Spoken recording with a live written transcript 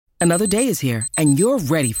Another day is here, and you're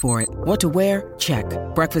ready for it. What to wear? Check.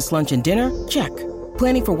 Breakfast, lunch, and dinner? Check.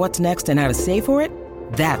 Planning for what's next and how to save for it?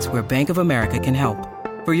 That's where Bank of America can help.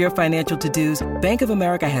 For your financial to-dos, Bank of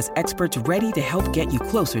America has experts ready to help get you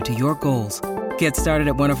closer to your goals. Get started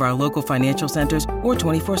at one of our local financial centers or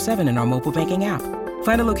 24/7 in our mobile banking app.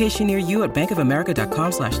 Find a location near you at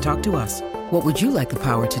bankofamerica.com/talktous. What would you like the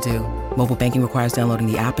power to do? Mobile banking requires downloading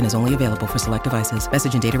the app and is only available for select devices.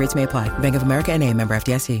 Message and data rates may apply. Bank of America N.A., member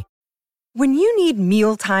FDIC. When you need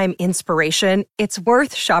mealtime inspiration, it's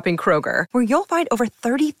worth shopping Kroger, where you'll find over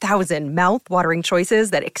 30,000 mouth-watering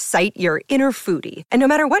choices that excite your inner foodie. And no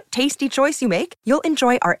matter what tasty choice you make, you'll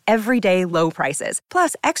enjoy our everyday low prices,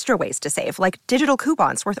 plus extra ways to save, like digital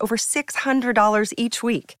coupons worth over $600 each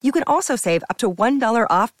week. You can also save up to $1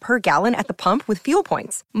 off per gallon at the pump with fuel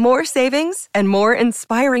points. More savings and more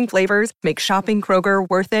inspiring flavors make shopping Kroger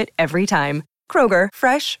worth it every time. Kroger,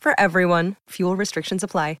 fresh for everyone. Fuel restrictions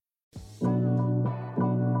apply.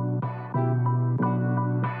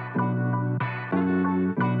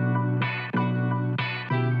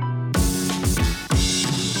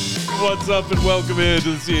 What's up and welcome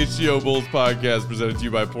into the CHGO Bulls podcast presented to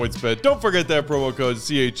you by PointsBet. Don't forget that promo code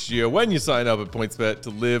CHGO when you sign up at PointsBet to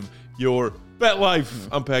live your bet life.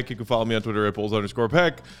 I'm Peck. You can follow me on Twitter at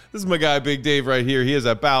Bulls_Peck. This is my guy Big Dave right here. He is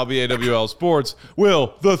at BAL, BAWL Sports.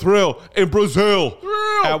 Will, the thrill in Brazil.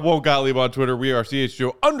 At Won't Gottlieb on Twitter. We are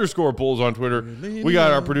CHGO_Bulls on Twitter. We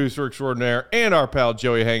got our producer extraordinaire and our pal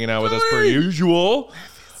Joey hanging out with us per usual.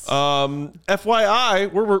 FYI,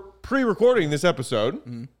 we're pre-recording this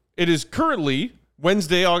episode. It is currently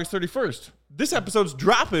Wednesday, August 31st. This episode's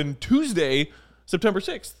dropping Tuesday, September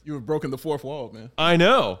 6th. You have broken the fourth wall, man. I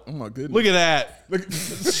know. Oh, my goodness. Look at that.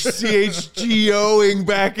 CHGOing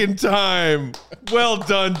back in time. Well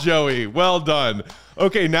done, Joey. Well done.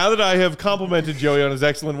 Okay, now that I have complimented Joey on his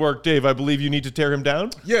excellent work, Dave, I believe you need to tear him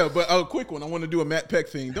down? Yeah, but a quick one. I want to do a Matt Peck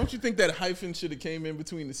thing. Don't you think that hyphen should have came in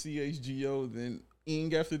between the CHGO, then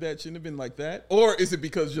ing after that? Shouldn't have been like that? Or is it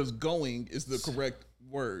because just going is the correct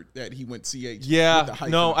word that he went CH? Yeah,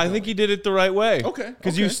 no, I think he did it the right way. Okay.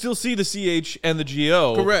 Because you still see the CH and the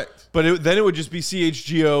GO. Correct. But then it would just be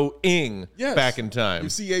CHGO-ing back in time. You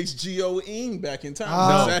CHGO-ing back in time.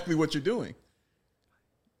 That's exactly what you're doing.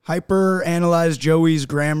 Hyper analyze Joey's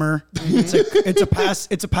grammar.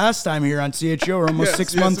 It's a pastime here on CHGO. We're almost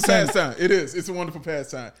 6 months it's a pastime. It is. It's a wonderful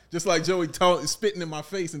pastime. Just like Joey spitting in my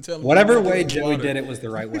face and telling me whatever way Joey did it was the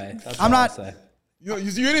right way. That's I'm not. I'll say. You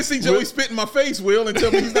didn't see Joey spit in my face, Will, and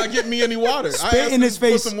tell me he's not getting me any water. Spit I asked in his him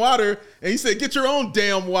face. for some water, and he said, "Get your own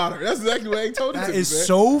damn water." That's exactly what he told him. That is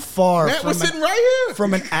so far. Matt was sitting right here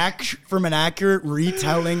from an accurate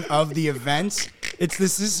retelling of the events.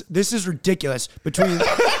 This is ridiculous.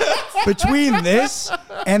 Between this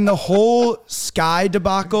and the whole Sky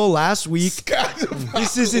debacle last week,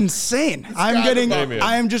 this is insane.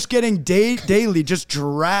 I am just getting daily just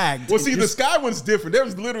dragged. Well, see, the Sky one's different. There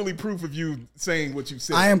was literally proof of you saying what you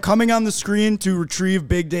said. I am coming on the screen to retrieve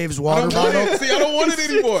Big Dave's water bottle. See, I don't want it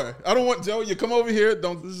anymore. I don't want Joe. You come over here.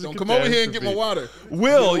 Don't come over here and get my water.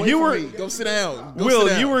 Will, you were go sit down.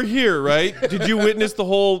 You were here, right? Did you witness the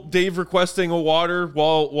whole Dave requesting a water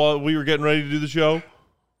while we were getting ready to do the show?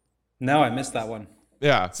 No, I missed that one.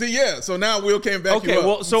 Yeah. See, so now Will came back. Okay,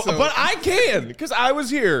 well, but I can because I was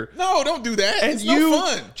here. No, don't do that. And it's you no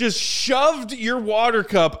fun. Just shoved your water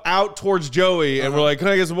cup out towards Joey, and we're like, "Can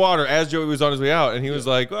I get some water?" As Joey was on his way out, and he was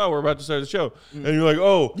like, "Oh, we're about to start the show," and you're like,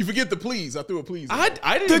 "Oh, you forget the please." I threw a please. I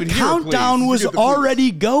didn't even the hear countdown was already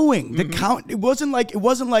going. The Mm-hmm. It wasn't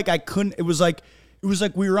like I couldn't. It was like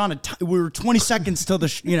we were on we were 20 seconds till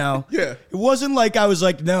the Yeah. It wasn't like I was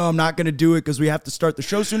like, no, I'm not going to do it because we have to start the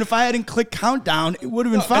show soon. If I hadn't clicked countdown, it would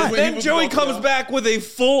have been fine. And then Joey comes back with a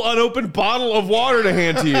full unopened bottle of water to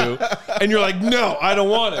hand to you, and you're like, "No, I don't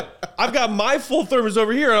want it. I've got my full thermos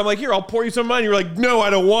over here," and I'm like, "Here, I'll pour you some of mine." You're like, "No,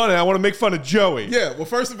 I don't want it. I want to make fun of Joey." Yeah, well,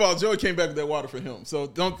 first of all, Joey came back with that water for him, so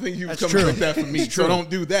don't think he was coming to drink that for me. So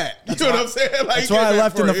don't do that. You know what I'm saying? Like, that's why I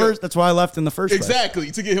left in the first. That's why I left in the first.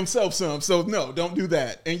 Exactly, to get himself some. So no, don't do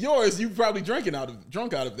that. And yours, you probably drunk out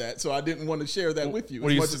of that. So I didn't want to share that with you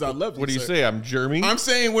as much as I love you. What do you say? I'm Jeremy. I'm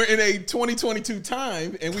saying we're in a 2022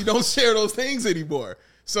 time, and we don't share those things anymore.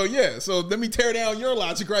 So so let me tear down your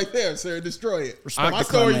logic right there, sir. Destroy it. My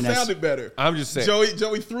story sounded better. I'm just saying.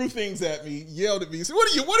 Joey threw things at me, yelled at me. Said,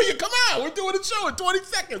 What are you? Come on, we're doing a show in 20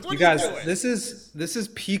 seconds. What you are guys, you doing? this is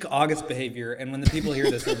peak August behavior, and when the people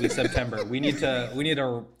hear this, it'll be September. We need to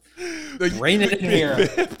rein it in here.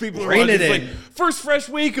 People rein it in. Like, first fresh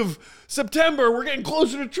week of September, we're getting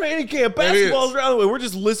closer to training camp. Basketball's around the way. We're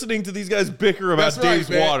just listening to these guys bicker about Dave's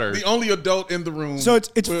water. The only adult in the room. So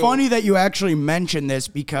it's funny that you actually mentioned this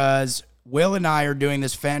because Will and I are doing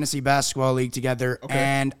this fantasy basketball league together,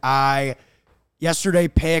 and I yesterday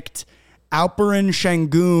picked Alperen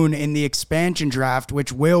Şengün in the expansion draft,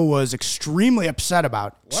 which Will was extremely upset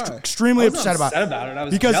about. Why? Extremely I was upset not about. upset about it. I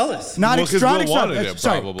was because jealous. Not Well, 'cause Will wanted him,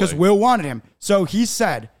 Sorry, probably. because Will wanted him. So he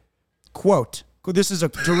said, quote, this is a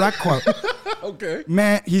direct quote. Okay.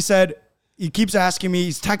 Man, he said, he keeps asking me,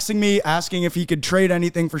 he's texting me, asking if he could trade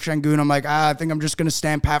anything for Şengün. I'm like, I think I'm just going to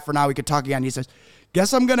stand pat for now. We could talk again. He says,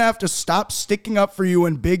 guess I'm going to have to stop sticking up for you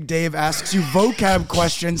when Big Dave asks you vocab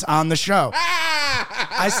questions on the show.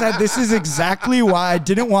 I said, this is exactly why I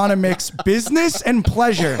didn't want to mix business and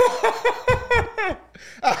pleasure.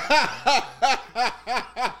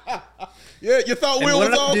 Yeah, you thought Will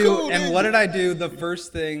was all cool. And what did I do? The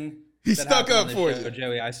first thing He that stuck happened up on this for show, you.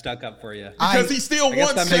 Joey. I stuck up for you. Because he still I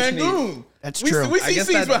guess wants that makes me- Şengün. That's We true. see I guess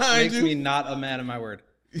seats that behind makes you. me not a man of my word.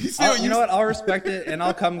 He still, You know what? I'll respect it, and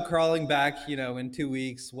I'll come crawling back. In 2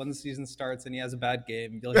 weeks when the season starts and he has a bad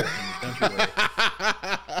game. You'll hear from me. Don't you worry.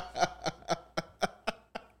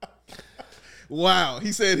 Wow.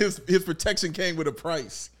 He said his protection came with a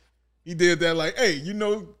price. He did that like, hey,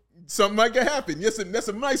 something might get happen. Yes, that's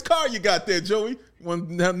a nice car you got there, Joey.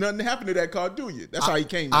 Nothing happened to that car, do you? That's how he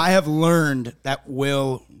came. I have learned that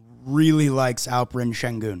Will really likes Alperen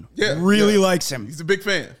Şengün. Yeah, Really yeah. likes him. He's a big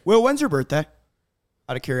fan. Will, when's your birthday?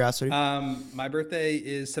 Out of curiosity. My birthday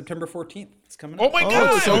is September 14th. It's coming Oh up. my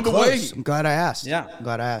God. it's on the way. Close. I'm glad I asked. Yeah. I'm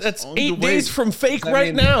glad I asked. That's On the 8 way. days from fake that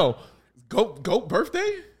right mean- now. Goat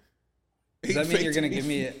birthday? Does that mean you're going to give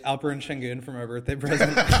me Alperen Şengün for my birthday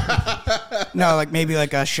present? No, maybe a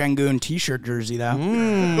Şengün t-shirt jersey though.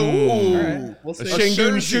 Ooh. All right. We'll A see.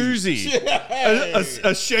 Şengün jersey. jersey.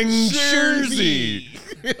 A Şengün jersey.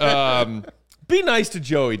 Be nice to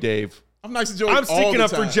Joey, Dave. I'm nice to Joey. I'm sticking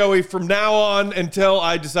up for Joey from now on until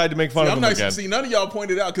I decide to make fun of I'm him nice again. to see. None of y'all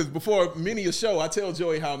pointed out because before many a show, I tell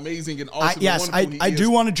Joey how amazing and awesome. Yes, and wonderful I he do is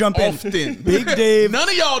want to jump often. in. Big Dave. None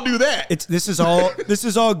of y'all do that. This is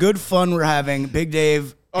all good fun we're having. Big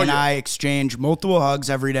Dave and yeah. I exchange multiple hugs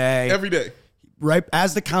every day. Every day. Right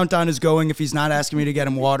as the countdown is going, if he's not asking me to get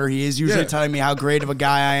him water, he is usually Yeah. telling me how great of a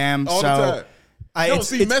guy I am. All the time.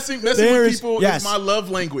 Messing there with is- people yes. is my love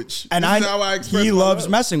language. And This is how I express he my loves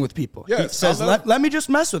love. messing with people. He Yes, says, I love- let me just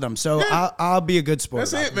mess with him. So Yeah. I'll be a good sport.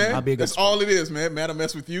 That's about it, man. I'll be a good That's sport. all it is, man. Matt, I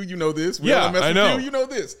mess with you. You know this. Will, Yeah, I mess I with know. you. You know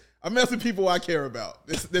this. I mess with people I care about.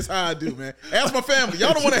 That's how I do, man. Ask my family.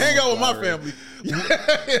 Y'all don't want to hang out with my family.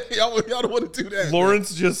 y'all don't want to do that.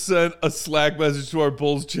 Lawrence just sent a Slack message to our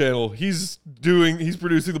Bulls channel. He's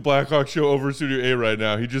producing the Blackhawk show over Studio A right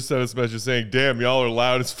now. He just sent us a message saying, "Damn, y'all are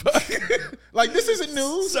loud as fuck." Like, this isn't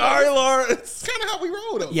news. Sorry, Lawrence. It's kind of how we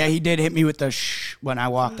roll, though. Yeah, he did hit me with the shh when I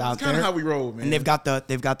walked out It's kind there. of how we roll, man. And they've got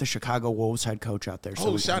the Chicago Wolves head coach out there. So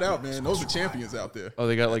Oh, we shout can- out, man. Those are champions out there. Oh,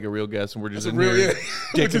 they got like a real guest, and we're just That's in a real, here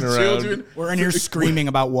yeah. dicking With the around. children. We're in here screaming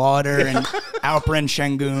about water and Alperen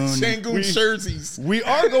Şengün. Şengün jerseys. We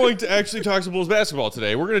are going to actually talk some Bulls basketball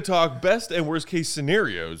today. We're going to talk best and worst case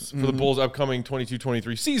scenarios for the Bulls' upcoming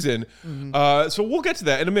 22-23 season. So we'll get to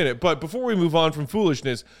that in a minute. But before we move on from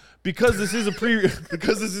foolishness, because this is a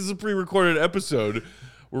pre-recorded episode,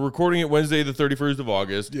 we're recording it Wednesday, the 31st of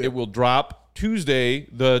August. Yeah. It will drop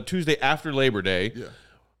the Tuesday after Labor Day. Yeah.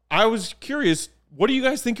 I was curious, what do you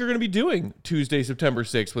guys think you're going to be doing Tuesday, September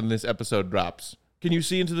 6th when this episode drops? Can you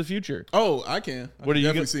see into the future? Oh, I can. What are you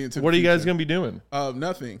definitely see into the What are you guys future. going to be doing?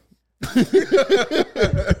 Nothing.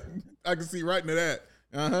 I can see right into that.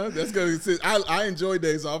 That's gonna. I enjoy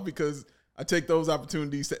days off because I take those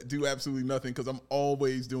opportunities to do absolutely nothing because I'm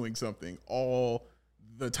always doing something all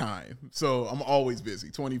the time. So I'm always busy,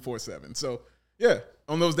 24/7. So yeah,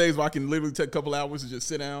 on those days where I can literally take a couple hours to just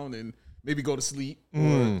sit down and maybe go to sleep or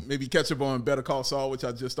maybe catch up on Better Call Saul, which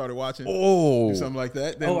I just started watching. Oh, Do something like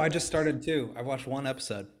that. Then, Oh, I just started too. I've watched one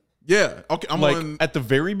episode. yeah. Okay, I'm like on at the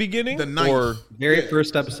very beginning, the ninth. or Very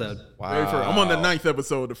first episode. Very first. I'm on the 9th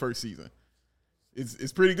episode of the first season.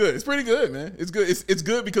 It's pretty good. It's pretty good, man. It's good. It's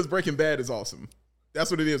good because Breaking Bad is awesome.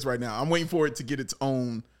 That's what it is right now. I'm waiting for it to get its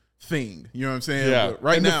own thing. You know what I'm saying? yeah. But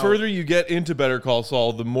right and now, the further you get into Better Call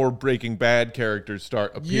Saul, the more Breaking Bad characters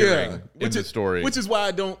start appearing in the story. Which is why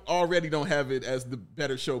I don't have it as the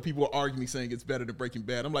better show. People are arguing me saying it's better than Breaking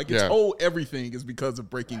Bad. I'm like, its Yeah. whole everything is because of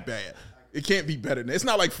Breaking Bad. It can't be better than that. It's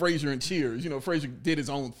not like Frasier and Cheers. You know, Frasier did his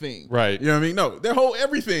own thing. Right. You know what I mean? No, their whole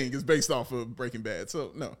everything is based off of Breaking Bad.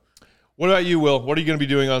 So no. What about you, Will? What are you going to be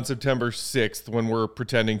doing on September 6th when we're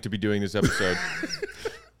pretending to be doing this episode?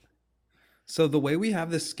 So the way we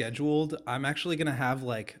have this scheduled, I'm actually going to have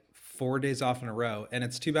like 4 days off in a row. And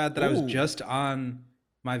it's too bad that I was just on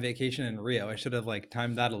my vacation in Rio. I should have like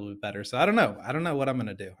timed that a little bit better. So I don't know. I don't know what I'm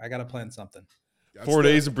going to do. I got to plan something. 4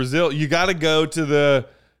 days in Brazil. You got to go to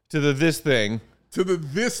to the this thing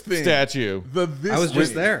statue. I was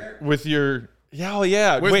just there. With your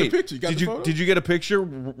yeah. Where's Wait, the picture? You got the photo? did you get a picture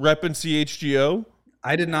repping CHGO?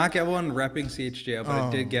 I did not get one repping CHGO, but I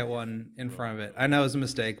did get one in front of it. I know it was a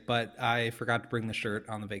mistake, but I forgot to bring the shirt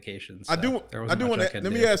on the vacation. So I do want to.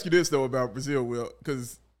 Let me ask you this though about Brazil, Will,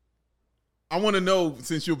 because I want to know,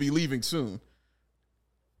 since you'll be leaving soon,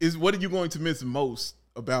 what are you going to miss most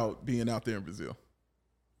about being out there in Brazil?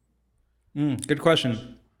 Good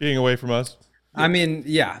question. Being away from us. I mean,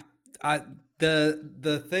 yeah.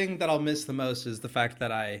 The thing that I'll miss the most is the fact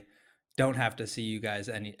that I don't have to see you guys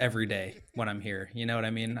every day when I'm here. You know what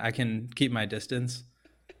I mean? I can keep my distance.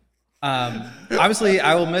 Obviously,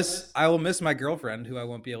 I will miss my girlfriend, who I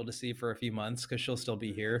won't be able to see for a few months because she'll still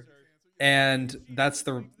be here, and that's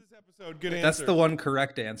the one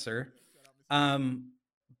correct answer.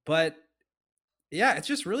 But yeah,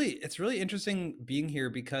 it's really interesting being here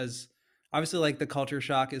because obviously, like, the culture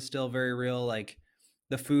shock is still very real. Like,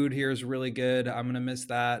 the food here is really good. I'm gonna miss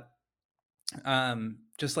that.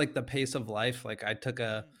 Just like the pace of life. Like, I took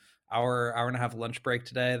a hour and a half lunch break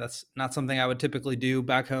today. That's not something I would typically do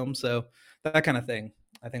back home. So that kind of thing,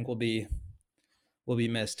 I think, will be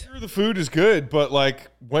missed. Sure, the food is good, but like,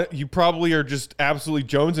 you probably are just absolutely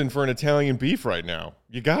jonesing for an Italian beef right now.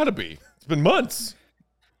 You gotta be. It's been months.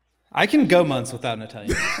 I can go months without an Italian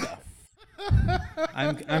beef, though.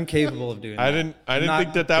 I'm capable of doing that. I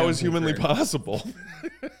didn't think that was humanly possible.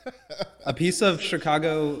 A piece of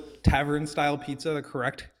Chicago tavern style pizza, the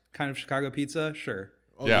correct kind of Chicago pizza, sure.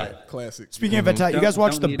 Oh, yeah, classic. Speaking of Italian, you guys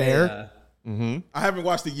watched The Bear? I haven't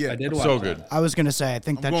watched it yet. I did watch so that. good. I was gonna say, I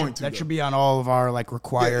think that should be on all of our like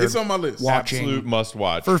required. It's on my list. Watching. Absolute must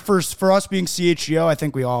watch. For us being CHGO, I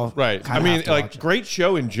think we all Right. I mean, like, great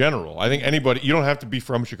show in general. I think you don't have to be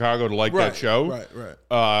from Chicago to like that show.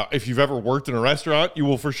 Right. If you've ever worked in a restaurant, you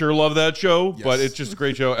will for sure love that show. Yes. But it's just a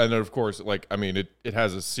great show. And then, of course, like, I mean, it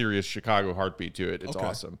has a serious Chicago heartbeat to it. It's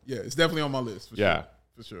awesome. Yeah, it's definitely on my list.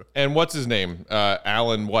 For sure. And what's his name?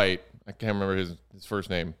 Alan White. I can't remember his first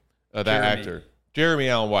name. That actor. Jeremy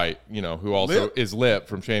Allen White, who also is Lip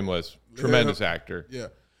from Shameless. Tremendous actor. Yeah.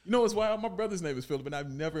 You know what's wild? My brother's name is Philip, and I've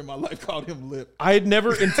never in my life called him Lip. I had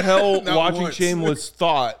never, until watching once. Shameless,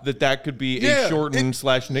 thought that could be a shortened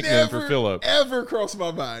 / nickname for Philip. Ever crossed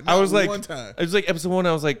my mind. I was like, one time. I was like, episode 1,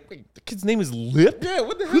 I was like, wait, the kid's name is Lip? Yeah,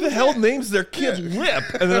 what the hell? Who the is hell that? names their kid Lip?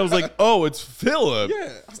 And then I was like, oh, it's Philip.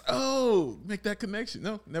 Yeah. I was like, make that connection.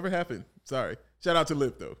 No, never happened. Sorry. Shout out to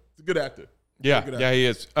Lip, though. He's a good actor. Yeah, he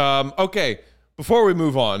is. Okay, before we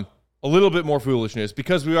move on, a little bit more foolishness,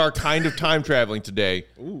 because we are kind of time traveling today.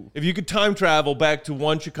 Ooh. If you could time travel back to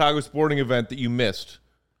one Chicago sporting event that you missed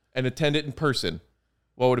and attend it in person,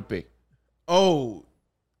 what would it be? Oh,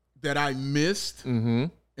 that I missed? Mm-hmm.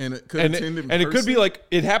 And it could attend in person? And it could be like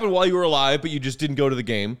it happened while you were alive, but you just didn't go to the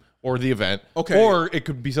game or the event. Okay. Or it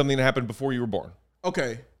could be something that happened before you were born.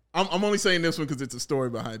 Okay. I'm only saying this one because it's a story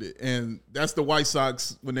behind it. And that's the White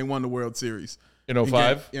Sox when they won the World Series. In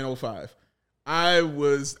 05? In 05. I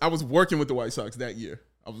was working with the White Sox that year.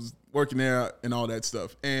 I was working there and all that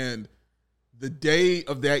stuff. And the day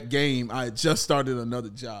of that game, I had just started another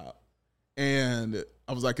job. And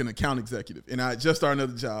I was like an account executive. And I had just started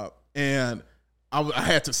another job. And I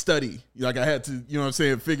had to study. Like, I had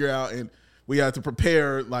to, figure out. And we had to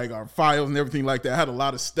prepare, like, our files and everything like that. I had a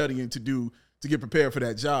lot of studying to do to get prepared for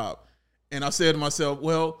that job. And I said to myself,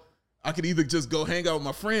 well, I could either just go hang out with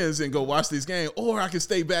my friends and go watch this game, or I could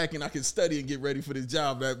stay back and I could study and get ready for this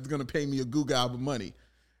job that's going to pay me a goo gob of money.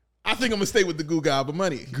 I think I'm going to stay with the goo gob of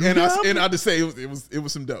money. And I just say it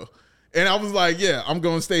was some dough. And I was like, yeah, I'm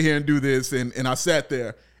going to stay here and do this. And I sat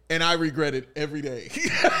there and I regret it every day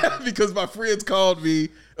because my friends called me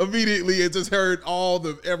immediately and just heard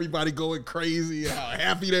everybody going crazy and how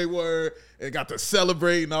happy they were and got to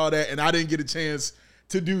celebrate and all that. And I didn't get a chance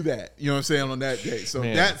to do that, you know what I'm saying, on that day. So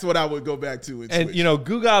that's what I would go back to. And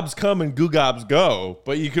Goo Gobs come and Goo Gobs go,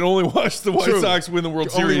 but you can only watch the White Sox win the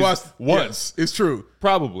World Series once. Yes, it's true.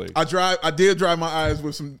 Probably. I did dry my eyes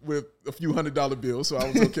with a few $100 bills, so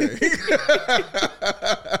I was okay.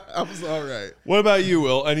 I was all right. What about you,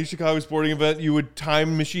 Will? Any Chicago sporting event you would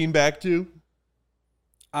time machine back to?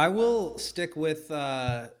 I will stick with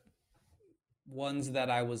ones that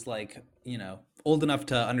I was like, old enough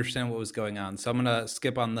to understand what was going on. So I'm going to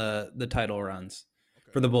skip on the title runs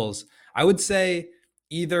for the Bulls. I would say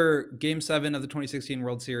either Game 7 of the 2016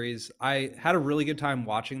 World Series. I had a really good time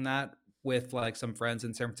watching that with like some friends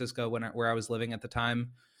in San Francisco where I was living at the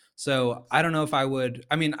time. So I don't know if I would.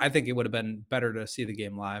 I mean, I think it would have been better to see the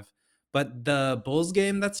game live. But the Bulls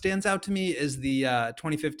game that stands out to me is the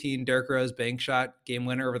 2015 Derrick Rose bank shot game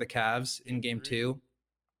winner over the Cavs in Game 2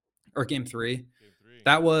 or Game 3.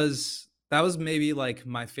 That was maybe like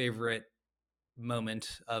my favorite moment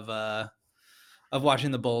of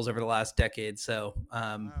watching the Bulls over the last decade. So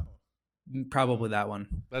probably that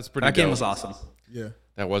one. That's pretty. That game was awesome. Yeah.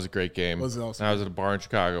 That was a great game. Was awesome. I was at a bar in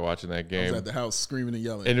Chicago watching that game. I was at the house screaming and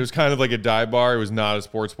yelling. And it was kind of like a dive bar. It was not a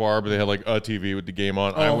sports bar, but they had like a TV with the game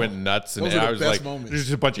on. I went nuts, and I was like, "There's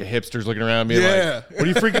just a bunch of hipsters looking around me, like, what are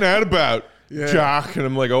you freaking out about, jock?" And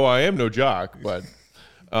I'm like, "Oh, I am no jock." But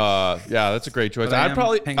that's a great choice. I'd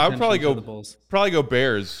probably go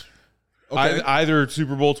Bears. Okay. Either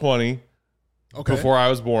Super Bowl 20 before I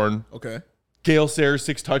was born. Okay. Gale Sayers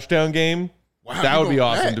 6 touchdown game. Wow, that would be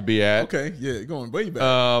awesome to be at. Okay, yeah, going way back.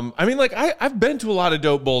 I mean, like I've been to a lot of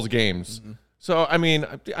dope Bulls games, so I mean,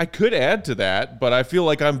 I could add to that, but I feel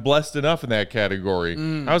like I'm blessed enough in that category.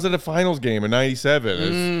 I was at a finals game in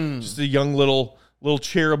 '97 as just a young little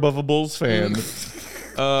cherub of a Bulls fan.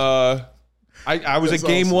 I was at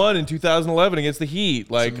Game 1 in 2011 against the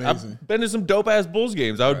Heat. Like I've been to some dope ass Bulls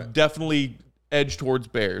games. I would definitely edge towards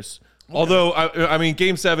Bears. Okay. Although I mean,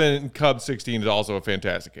 Game 7 Cubs 16 is also a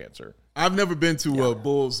fantastic answer. I've never been to a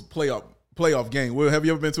Bulls playoff game. Will, have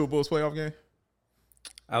you ever been to a Bulls playoff game?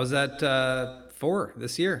 I was at 4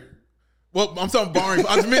 this year. Well, I'm talking barring.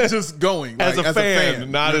 I meant just going as a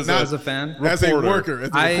fan, not as a fan, as a worker,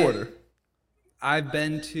 as a reporter. I've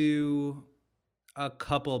been to a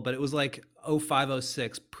couple, but it was like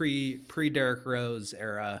 05-06 pre Derrick Rose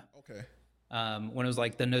era. Okay. When it was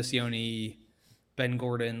like the Nocioni, Ben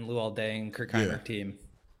Gordon, Luol Deng, Kirk Hinrich team.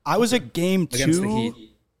 I was at Game 2 against the Heat.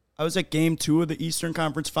 I was at Game 2 of the Eastern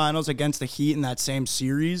Conference Finals against the Heat in that same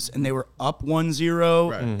series, and they were up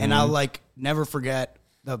 1-0. Right. And I'll never forget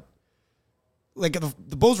the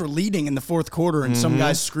Bulls were leading in the fourth quarter, and some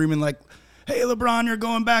guys screaming like, "Hey, LeBron, you're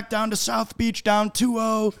going back down to South Beach, down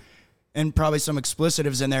 2-0." And probably some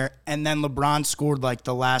explicitives in there. And then LeBron scored like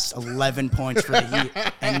the last 11 points for the Heat,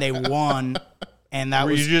 and they won. And that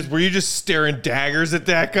were you just staring daggers at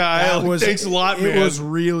that guy? Thanks a lot, man. It was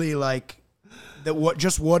really like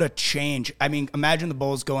what a change. I mean, imagine the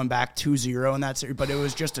Bulls going back 2-0 in that series, but it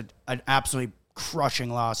was just an absolutely crushing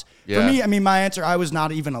loss. Yeah. For me, I mean, my answer, I was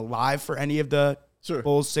not even alive for any of the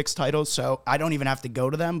Bulls 6 titles, so I don't even have to go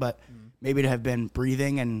to them, but maybe to have been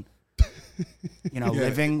breathing and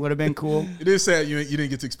living would have been cool. It is sad you didn't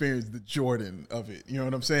get to experience the Jordan of it. You know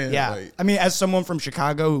what I'm saying? Yeah. I mean, as someone from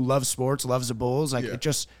Chicago who loves sports, loves the Bulls, it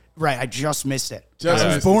just I just missed it.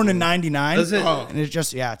 I was born in '99, and it's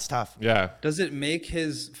just it's tough. Yeah. Does it make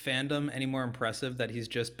his fandom any more impressive that he's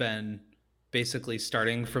just been basically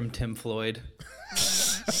starting from Tim Floyd?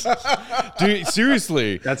 Dude,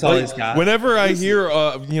 seriously, that's all he's got. Whenever I hear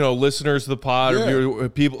listeners to the pod or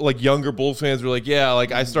people like younger Bulls fans are like,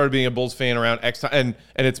 I started being a Bulls fan around X time,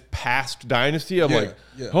 and it's past dynasty. I'm like,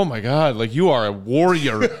 oh my god, like you are a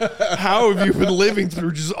warrior. How have you been living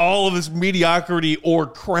through just all of this mediocrity or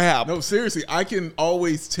crap? No, seriously, I can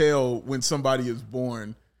always tell when somebody is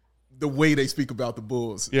born the way they speak about the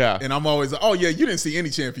Bulls. Yeah. And I'm always like, oh, yeah, you didn't see any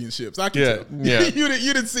championships. I can tell. Yeah. you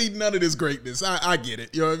didn't see none of this greatness. I get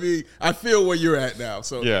it. You know what I mean? I feel where you're at now.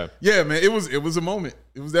 So, yeah, man, it was a moment.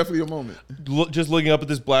 It was definitely a moment. Just looking up at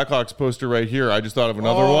this Blackhawks poster right here, I just thought of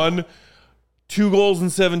another one. 2 goals in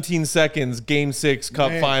 17 seconds, Game 6 Cup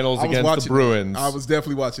Finals against the Bruins. I was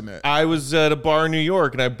definitely watching that. I was at a bar in New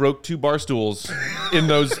York, and I broke 2 bar stools in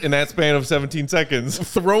that span of 17 seconds.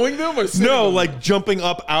 Throwing them or sitting No, them? like jumping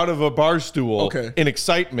up out of a bar stool in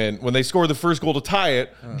excitement. When they scored the first goal to tie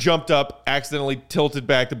it, jumped up, accidentally tilted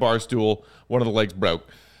back the bar stool. One of the legs broke.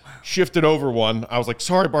 Shifted over one. I was like,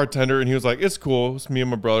 sorry, bartender. And he was like, it's cool. It's me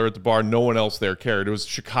and my brother at the bar. No one else there cared. It was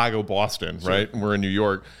Chicago, Boston, right? And we're in New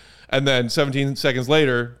York. And then 17 seconds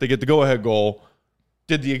later, they get the go-ahead goal,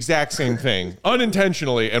 did the exact same thing,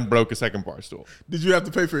 unintentionally, and broke a second bar stool. Did you have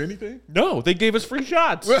to pay for anything? No, they gave us free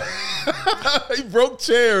shots. He broke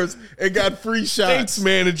chairs and got free shots. Thanks,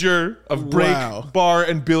 manager of Break Bar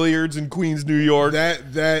and Billiards in Queens, New York.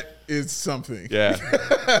 That is something. Yeah.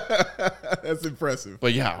 That's impressive.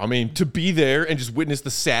 But yeah, I mean, to be there and just witness the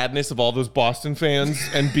sadness of all those Boston fans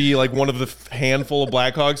and be like one of the handful of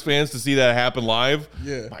Blackhawks fans to see that happen live.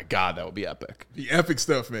 Yeah. My God, that would be epic. The epic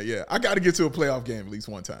stuff, man. Yeah. I got to get to a playoff game at least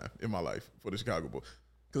one time in my life for the Chicago Bulls.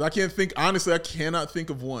 Because I cannot think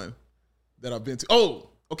of one that I've been to. Oh,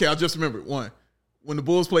 okay. I just remembered one. When the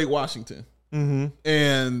Bulls played Washington. Mm-hmm.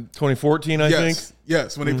 And 2014, I think.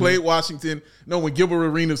 Yes, when they played Washington. No, when Gilbert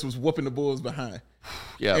Arenas was whooping the Bulls behind.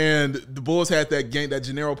 Yeah. And the Bulls had that game, that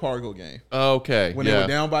Gennaro Pargo game. Okay. When they were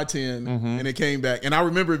down by 10 and they came back. And I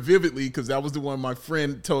remember it vividly because that was the one my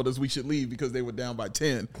friend told us we should leave because they were down by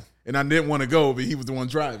 10. And I didn't want to go, but he was the one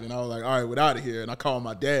driving. I was like, all right, we're out of here. And I called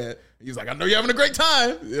my dad. He was like, I know you're having a great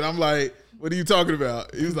time. And I'm like, what are you talking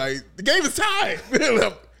about? He was like, the game is tied.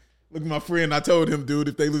 Look at my friend. I told him, dude,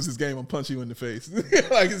 if they lose this game, I'm punching you in the face.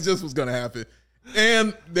 Like, it's just what's going to happen.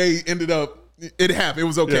 And they ended up, it happened. It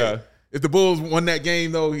was okay. Yeah. If the Bulls won that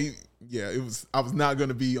game, though, I was not going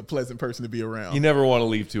to be a pleasant person to be around. You never want to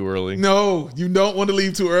leave too early. No, you don't want to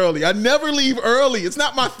leave too early. I never leave early. It's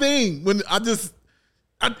not my thing.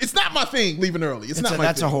 It's not my thing leaving early. It's not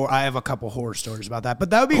my thing. I have a couple horror stories about that,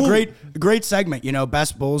 but that would be a great segment. You know,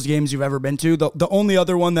 best Bulls games you've ever been to. The only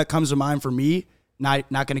other one that comes to mind for me, not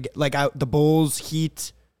going to get the Bulls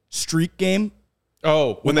Heat streak game.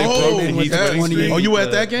 Oh, when they broke the Heat's winning streak. Oh, you were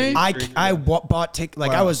at that game? I bought tickets.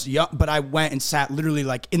 Like, I was young, but I went and sat literally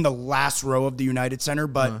like in the last row of the United Center.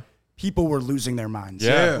 But people were losing their minds.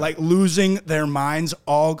 Yeah, like losing their minds.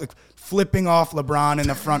 All flipping off LeBron in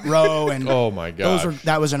the front row, and oh my god,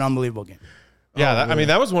 that was an unbelievable game. Yeah, I mean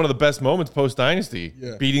that was one of the best moments post Dynasty.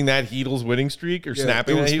 Yeah. Beating that Heatles winning streak or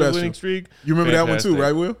snapping that Heatles winning streak. You remember that one too,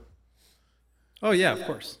 right, Will? Oh yeah, of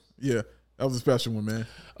course. Yeah, that was a special one, man.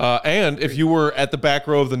 And if you were at the back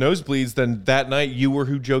row of the nosebleeds, then that night you were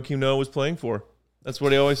who Joakim Noah was playing for. That's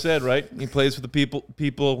what he always said, right? He plays for the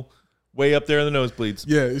people way up there in the nosebleeds.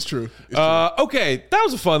 Yeah, it's true. Okay, that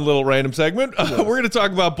was a fun little random segment. We're going to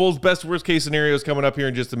talk about Bulls' best worst case scenarios coming up here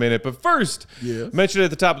in just a minute. But first, mentioned at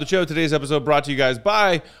the top of the show, today's episode brought to you guys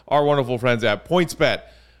by our wonderful friends at PointsBet.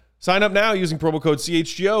 Sign up now using promo code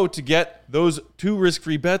CHGO to get those 2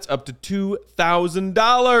 risk-free bets up to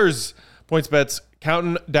 $2,000. PointsBet's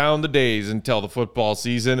counting down the days until the football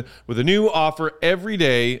season with a new offer every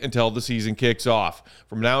day until the season kicks off.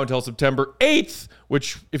 From now until September 8th,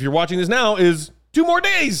 which, if you're watching this now, is 2 more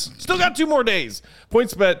days. Still got 2 more days.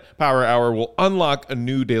 PointsBet Power Hour will unlock a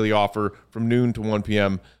new daily offer from noon to 1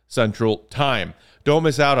 p.m. Central Time. Don't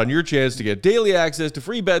miss out on your chance to get daily access to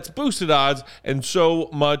free bets, boosted odds, and so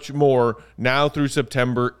much more now through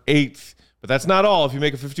September 8th. But that's not all. If you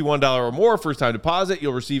make a $51 or more first-time deposit,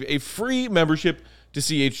 you'll receive a free membership to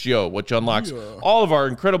CHGO, which unlocks all of our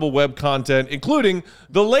incredible web content, including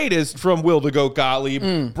the latest from Will the Goat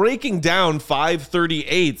Gottlieb, breaking down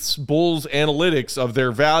 538's Bulls analytics of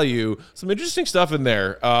their value. Some interesting stuff in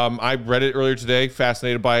there. I read it earlier today.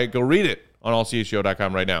 Fascinated by it. Go read it on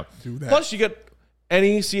allchgo.com right now. Plus, you get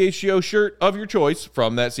any CHGO shirt of your choice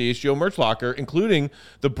from that CHGO merch locker, including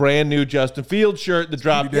the brand new Justin Fields shirt that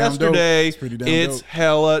dropped yesterday. It's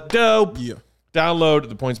hella dope. Yeah. Download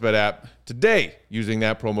the PointsBet app today using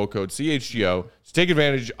that promo code CHGO to take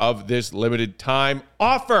advantage of this limited time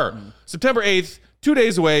offer. September 8th, 2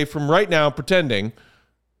 days away from right now, pretending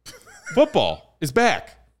football is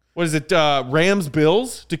back. What is it?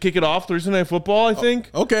 Rams-Bills to kick it off Thursday Night Football, I think.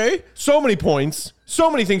 Okay. So many points. So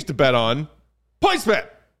many things to bet on. PointsBet.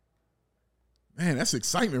 Man, that's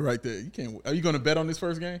excitement right there. Are you going to bet on this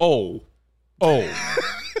first game? Oh.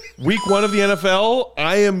 Week 1 of the NFL,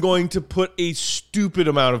 I am going to put a stupid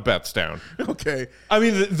amount of bets down. Okay. I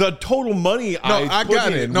mean, the total money I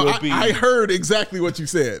put in will be... I heard exactly what you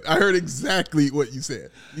said.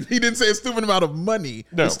 He didn't say a stupid amount of money.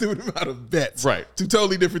 No. A stupid amount of bets. Right. 2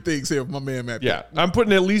 totally different things here with my man, Matt. Yeah. I'm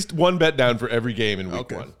putting at least 1 bet down for every game in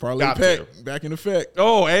week 1. Parlay pack back in effect.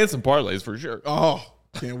 Oh, and some parlays for sure. Oh,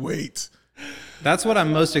 can't wait. That's what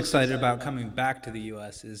I'm most excited about coming back to the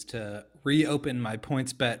U.S. is to reopen my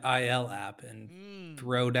PointsBet IL app and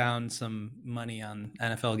throw down some money on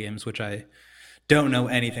NFL games, which I don't know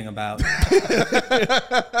anything about. Hey,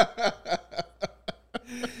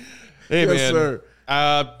 yes, man. Sir.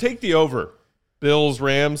 Take the over. Bills,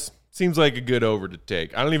 Rams. Seems like a good over to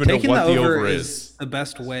take. I don't even know what the over is. The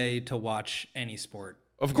best way to watch any sport.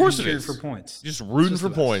 Of course it is. For points. Just rooting for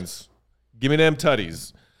points. Give me them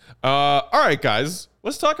tutties. All right, guys.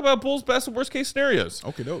 Let's talk about Bulls' best and worst case scenarios.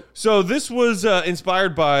 Okay, dope. So this was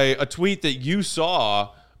inspired by a tweet that you saw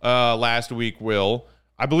last week, Will.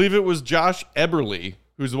 I believe it was Josh Eberle,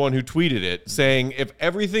 who's the one who tweeted it, saying, if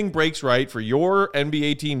everything breaks right for your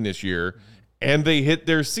NBA team this year and they hit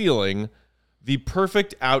their ceiling, the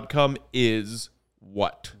perfect outcome is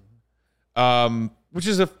what? Which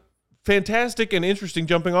is a fantastic and interesting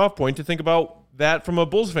jumping off point to think about that from a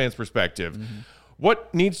Bulls fan's perspective.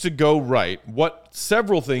 What needs to go right? What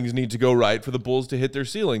several things need to go right for the Bulls to hit their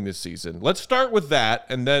ceiling this season? Let's start with that,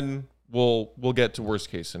 and then we'll get to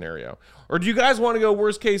worst case scenario. Or do you guys want to go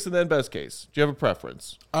worst case and then best case? Do you have a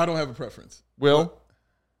preference? I don't have a preference. Will?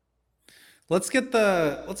 Let's get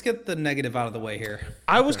the negative out of the way here.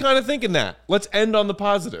 I was kind of thinking that. Let's end on the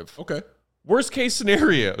positive. Okay. Worst case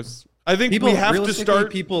scenarios. I think we have to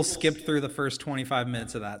start. People skipped through the first 25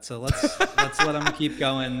 minutes of that, so let's let them keep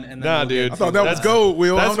going. And then dude, I thought that was gold.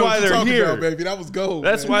 Will, that's why they're here, about, baby. That was gold.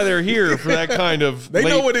 That's why they're here for that kind of. They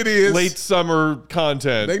know what it is. Late summer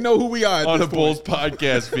content. They know who we are on the Bulls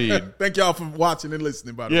podcast feed. Thank y'all for watching and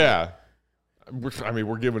listening. By the way, yeah. I mean,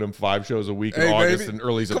 we're giving them 5 shows a week in August and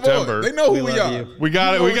early Come September. On. They know who we are. You. We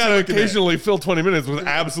got it. We got to occasionally fill 20 minutes with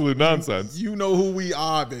absolute nonsense. You know who we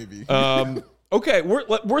are, baby. Okay,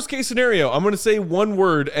 worst case scenario. I'm going to say one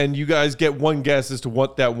word, and you guys get one guess as to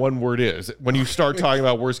what that one word is when you start talking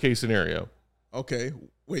about worst case scenario. Okay.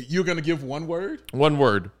 Wait, you're going to give one word? One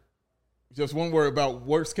word. Just one word about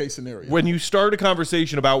worst case scenario. When you start a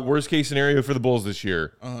conversation about worst case scenario for the Bulls this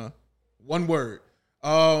year. One word.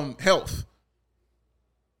 Health.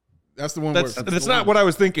 That's the one word. That's not what I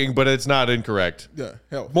was thinking, but it's not incorrect. Yeah,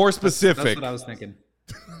 health. More specific. That's what I was thinking.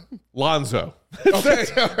 Lonzo. Okay,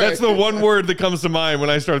 that's the one word that comes to mind when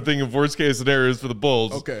I start thinking of worst case scenarios for the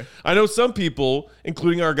Bulls. Okay. I know some people,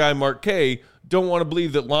 including our guy Mark K, don't want to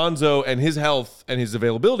believe that Lonzo and his health and his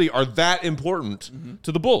availability are that important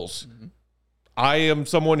to the Bulls. I am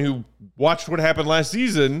someone who watched what happened last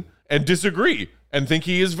season and disagree and think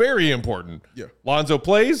he is very important. Yeah. Lonzo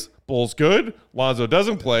plays, Bulls good. Lonzo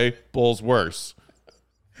doesn't play, Bulls worse.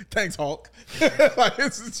 Thanks, Hulk.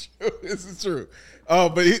 This is true. This is true.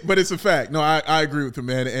 But it's a fact. No, I agree with him,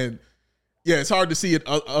 man. And yeah, it's hard to see it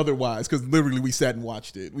otherwise because literally we sat and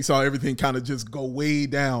watched it. We saw everything kind of just go way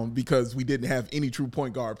down because we didn't have any true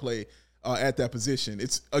point guard play at that position.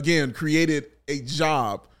 It's, again, created a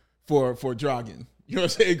job for Dragan. You know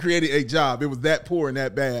what I'm saying? It created a job. It was that poor and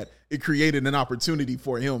that bad. It created an opportunity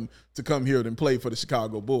for him to come here and play for the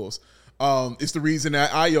Chicago Bulls. It's the reason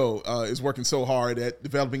that Ayo is working so hard at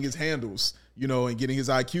developing his handles, you know, and getting his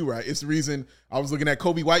IQ right. It's the reason I was looking at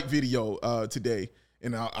Kobe White video today,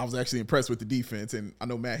 and I was actually impressed with the defense. And I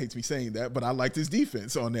know Matt hates me saying that, but I liked his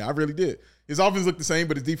defense on there. I really did. His offense looked the same,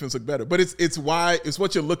 but his defense looked better. But it's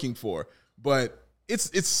what you're looking for. But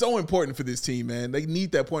it's so important for this team, man. They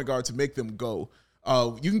need that point guard to make them go.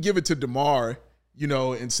 You can give it to DeMar, you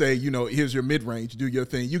know, and say, you know, here's your mid-range, do your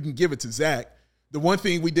thing. You can give it to Zach. The one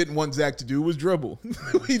thing we didn't want Zach to do was dribble.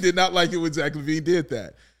 We did not like it when Zach LaVine did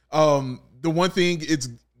that. The one thing it's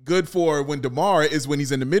good for when DeMar is when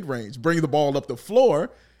he's in the mid-range. Bringing the ball up the floor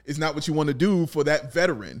is not what you want to do for that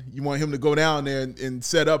veteran. You want him to go down there and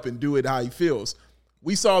set up and do it how he feels.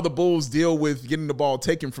 We saw the Bulls deal with getting the ball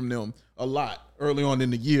taken from them a lot early on in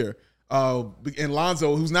the year. And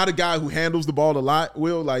Lonzo, who's not a guy who handles the ball a lot,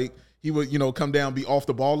 like he would, you know, come down, be off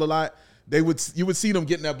the ball a lot. You would see them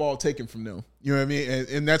getting that ball taken from them. You know what I mean?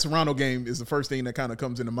 And that Toronto game is the first thing that kind of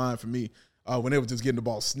comes into mind for me when they were just getting the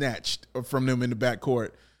ball snatched from them in the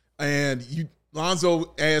backcourt. And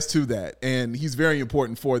Lonzo adds to that, and he's very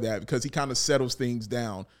important for that because he kind of settles things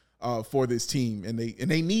down for this team, and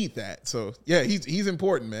they need that. So yeah, he's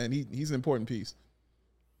important, man. He's an important piece.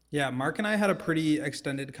 Yeah, Mark and I had a pretty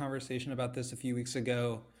extended conversation about this a few weeks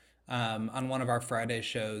ago on one of our Friday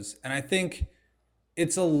shows, and I think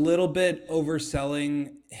it's a little bit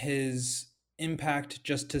overselling his impact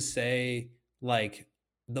just to say, like,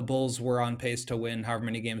 the Bulls were on pace to win however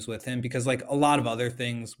many games with him, because, like, a lot of other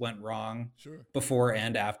things went wrong before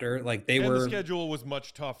and after. Like, the schedule was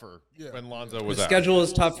much tougher when Lonzo was out. The schedule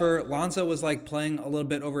was tougher. Lonzo was, like, playing a little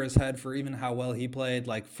bit over his head for even how well he played,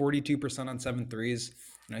 like 42% on 7 threes.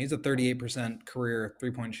 You know, he's a 38% career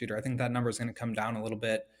three-point shooter. I think that number is going to come down a little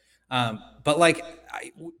bit. But like,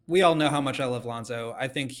 we all know how much I love Lonzo. I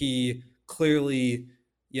think he clearly,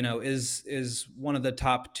 you know, is one of the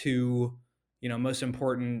top 2, you know, most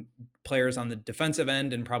important players on the defensive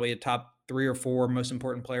end, and probably a top 3 or 4 most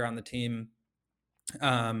important player on the team.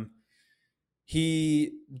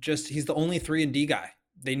 He's the only 3-and-D guy.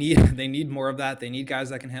 They need more of that. They need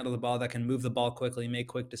guys that can handle the ball, that can move the ball quickly, make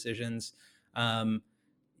quick decisions.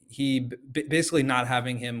 Basically not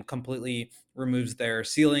having him completely removes their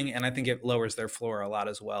ceiling, and I think it lowers their floor a lot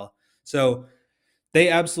as well. So they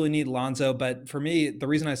absolutely need Lonzo. But for me, the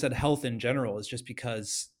reason I said health in general is just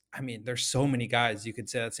because, I mean, there's so many guys you could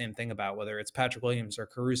say that same thing about, whether it's Patrick Williams or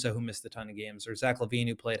Caruso, who missed a ton of games, or Zach LaVine,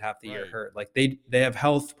 who played half the year hurt. Like, they have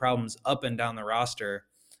health problems up and down the roster.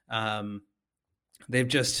 That's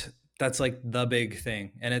like the big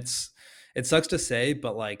thing. And it sucks to say,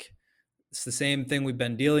 but like, it's the same thing we've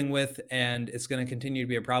been dealing with, and it's going to continue to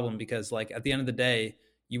be a problem because, like, at the end of the day,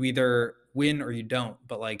 you either win or you don't.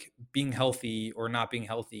 But like, being healthy or not being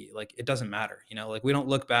healthy, like, it doesn't matter. You know, like, we don't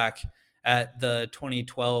look back at the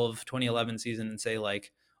 2012, 2011 season and say,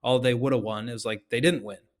 like, oh, they would have won. It was like, they didn't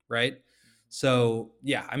win, right? So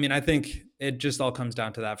yeah, I mean, I think it just all comes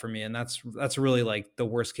down to that for me. And that's really like the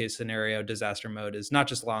worst case scenario disaster mode is not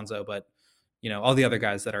just Lonzo, but all the other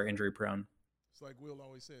guys that are injury prone. It's like Will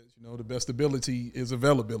always says, the best ability is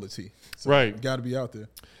availability. So right. Got to be out there.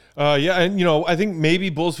 Yeah. And, I think maybe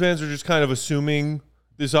Bulls fans are just kind of assuming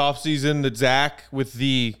this offseason that Zach, with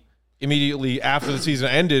the immediately after the season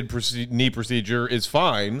ended knee procedure, is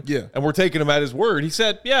fine. Yeah. And we're taking him at his word. He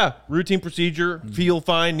said, yeah, routine procedure, feel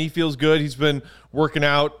fine, knee feels good. He's been working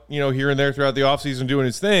out, here and there throughout the offseason doing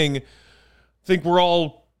his thing. I think we're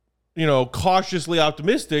all, cautiously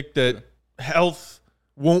optimistic that health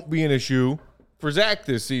won't be an issue for Zach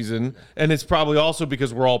this season. And it's probably also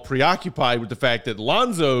because we're all preoccupied with the fact that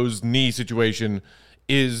Lonzo's knee situation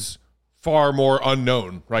is far more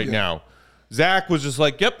unknown right now. Zach was just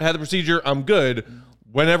like, yep, had the procedure, I'm good.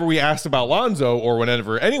 Whenever we asked about Lonzo, or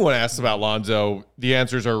whenever anyone asks about Lonzo, the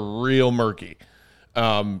answers are real murky.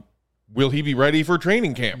 Will he be ready for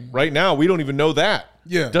training camp? Right now, we don't even know that.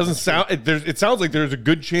 Yeah. It sounds like there's a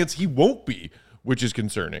good chance he won't be, which is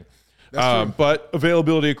concerning. But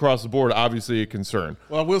availability across the board, obviously a concern.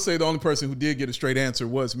 Well, I will say the only person who did get a straight answer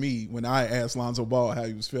was me when I asked Lonzo Ball how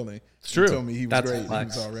he was feeling. It's true. He told me he was great. He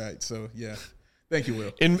was all right. So, yeah. Thank you,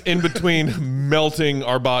 Will. In between melting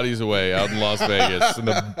our bodies away out in Las Vegas in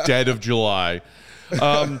the dead of July.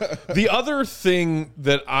 The other thing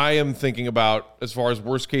that I am thinking about as far as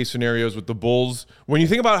worst case scenarios with the Bulls, when you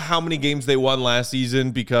think about how many games they won last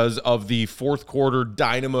season because of the fourth quarter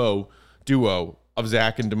dynamo duo of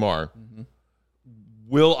Zach and DeMar,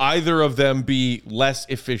 will either of them be less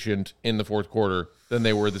efficient in the fourth quarter than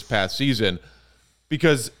they were this past season?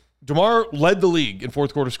 Because DeMar led the league in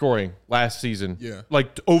fourth quarter scoring last season. Yeah.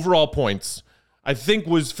 Like overall points, I think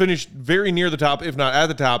was finished very near the top, if not at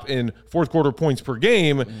the top, in fourth quarter points per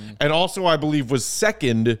game. And also, I believe, was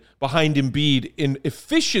second behind Embiid in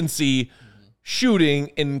efficiency shooting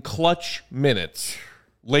in clutch minutes.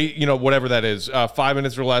 Late, whatever that is, 5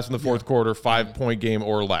 minutes or less in the fourth quarter, 5-point game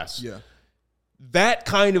or less. Yeah. That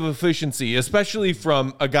kind of efficiency, especially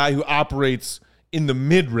from a guy who operates in the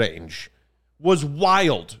mid-range, was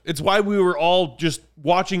wild. It's why we were all just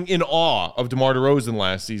watching in awe of DeMar DeRozan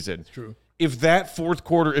last season. True. If that fourth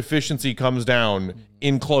quarter efficiency comes down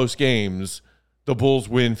in close games, the Bulls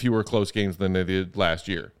win fewer close games than they did last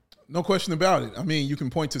year. No question about it. I mean, you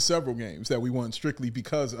can point to several games that we won strictly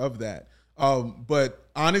because of that. But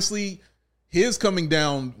honestly, his coming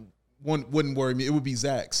down wouldn't worry me. It would be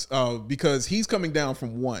Zach's because he's coming down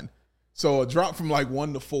from 1. So a drop from like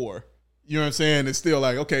 1 to 4, you know what I'm saying? It's still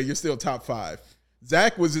like, okay, you're still top 5.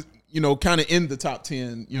 Zach was, kind of in the top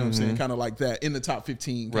 10, you know what I'm saying? Kind of like that, in the top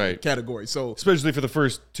 15 category. So especially for the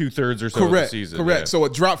first 2/3 or so of the season. Correct. Yeah. So a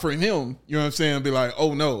drop for him, you know what I'm saying? Be like,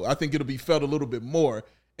 oh no, I think it'll be felt a little bit more.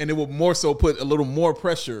 And it will more so put a little more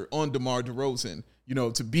pressure on DeMar DeRozan,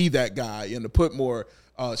 to be that guy and to put more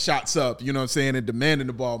shots up, you know what I'm saying, and demanding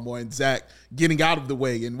the ball more, and Zach getting out of the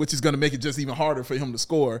way, and which is going to make it just even harder for him to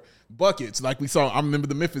score buckets. Like we saw, I remember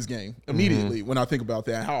the Memphis game immediately when I think about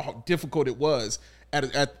that, how difficult it was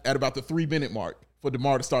at about the 3-minute mark for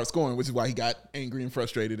DeMar to start scoring, which is why he got angry and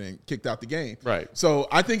frustrated and kicked out the game. Right. So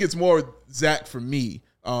I think it's more Zach for me.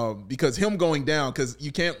 Because him going down, because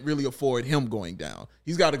you can't really afford him going down.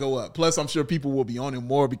 He's got to go up. Plus, I'm sure people will be on him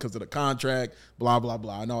more because of the contract, blah, blah,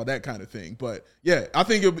 blah, and all that kind of thing. But, yeah, I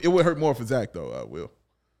think it would hurt more for Zach, though, Will.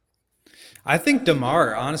 I think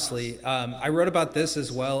DeMar, honestly, I wrote about this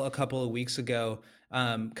as well a couple of weeks ago,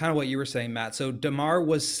 kind of what you were saying, Matt. So DeMar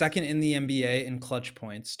was second in the NBA in clutch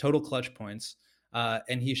points, total clutch points.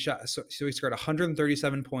 And he shot, so he scored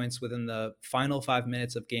 137 points within the final 5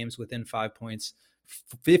 minutes of games within 5 points.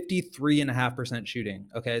 53.5% shooting.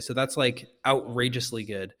 Okay. So that's like outrageously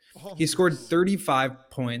good. He scored 35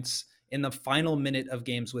 points in the final minute of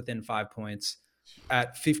games within 5 points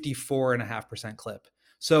at 54.5% clip.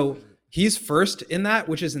 So he's first in that,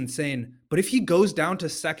 which is insane. But if he goes down to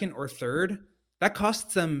second or third, that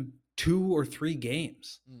costs them 2 or 3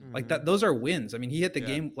 games. Like that, those are wins. I mean, he hit the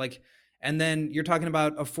game and then you're talking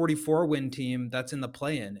about a 44 win team that's in the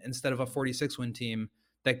play-in instead of a 46 win team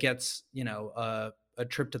that gets, a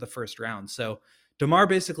trip to the first round. So DeMar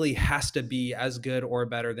basically has to be as good or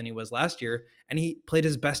better than he was last year. And he played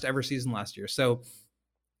his best ever season last year. So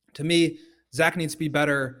to me, Zach needs to be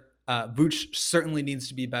better. Vooch certainly needs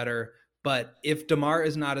to be better. But if DeMar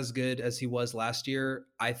is not as good as he was last year,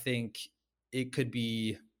 I think it could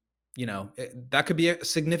be, that could be a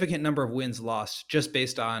significant number of wins lost just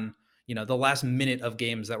based on, the last minute of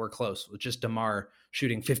games that were close with just DeMar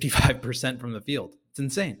shooting 55% from the field. It's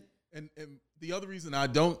insane. And the other reason I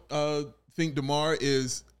don't think DeMar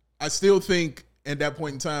is, I still think at that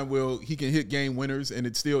point in time, he can hit game winners and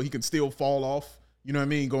he can still fall off. You know what I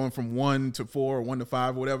mean? Going from 1 to 4 or 1 to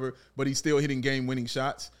 5 or whatever, but he's still hitting game winning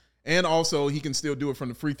shots. And also he can still do it from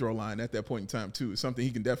the free throw line at that point in time too. It's something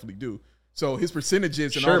he can definitely do. So his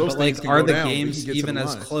percentages and all those things can go down. Are the games even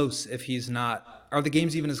as close if he's not? Are the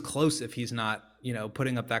games even as close if he's not,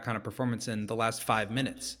 putting up that kind of performance in the last 5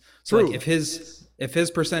 minutes? So True. like if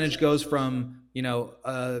his percentage goes from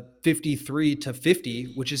 53 to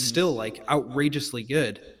 50, which is still like outrageously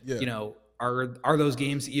good, are those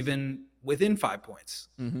games even within 5 points?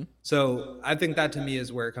 Mm-hmm. So I think that to me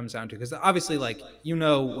is where it comes down to, because obviously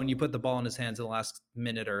when you put the ball in his hands in the last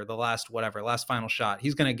minute or the last final shot,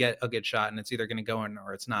 he's going to get a good shot and it's either going to go in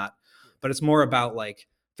or it's not. But it's more about like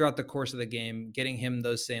throughout the course of the game, getting him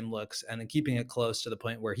those same looks and then keeping it close to the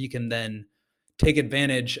point where he can then take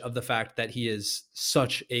advantage of the fact that he is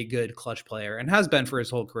such a good clutch player and has been for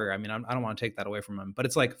his whole career. I mean, I don't want to take that away from him, but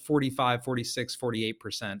it's like 45, 46,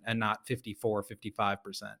 48% and not 54,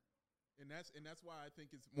 55%. And that's why I think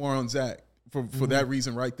it's more on Zach for that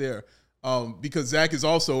reason right there. Because Zach is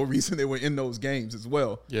also a reason they were in those games as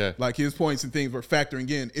well. Yeah. Like his points and things were factoring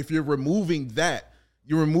in. If you're removing that,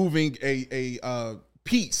 you're removing a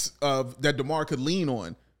piece of that DeMar could lean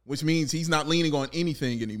on, which means he's not leaning on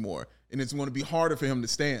anything anymore. And it's going to be harder for him to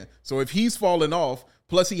stand. So if he's falling off,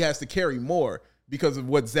 plus he has to carry more because of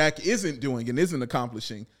what Zach isn't doing and isn't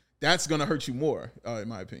accomplishing, that's going to hurt you more, in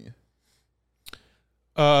my opinion.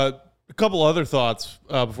 A couple other thoughts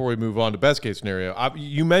before we move on to best case scenario.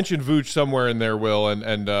 You mentioned Vooch somewhere in there, Will,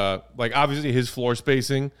 and like obviously his floor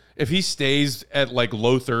spacing. If he stays at like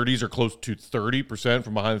low 30s or close to 30%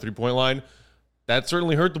 from behind the 3-point line, that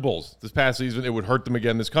certainly hurt the Bulls this past season. It would hurt them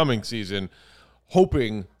again this coming season.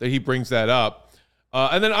 Hoping that he brings that up.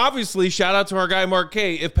 And then obviously, shout out to our guy Mark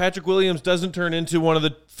K. If Patrick Williams doesn't turn into one of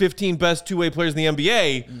the 15 best two-way players in the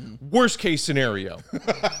NBA, worst case scenario.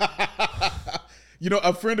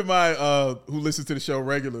 A friend of mine who listens to the show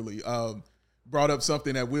regularly brought up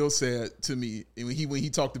something that Will said to me when he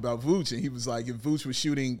talked about Vooch, and he was like, if Vooch was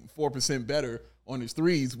shooting 4% better on his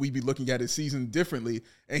threes, we'd be looking at his season differently.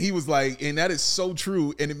 And he was like, and that is so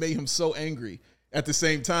true, and it made him so angry at the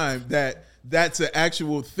same time that that's an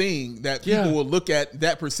actual thing that people will look at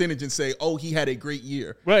that percentage and say, oh, he had a great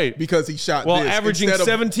year. Right. Because he shot this. Averaging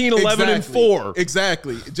 17, 11, and 4.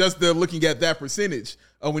 Exactly. Just they're looking at that percentage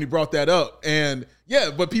when he brought that up. And,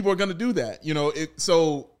 but people are going to do that.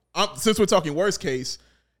 Since we're talking worst case,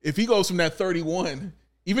 if he goes from that 31,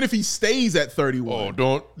 even if he stays at 31. Oh,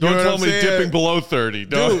 don't tell me dipping below 30.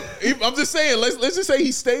 Dude, I'm just saying, let's just say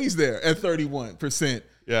he stays there at 31%.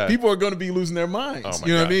 Yeah. People are going to be losing their minds. Oh my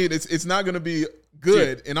you know God. what I mean? It's not going to be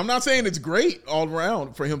good. And I'm not saying it's great all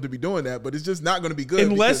around for him to be doing that, but it's just not going to be good.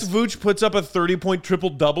 Unless Vooch puts up a 30-point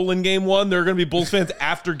triple-double in game one, there are going to be Bulls fans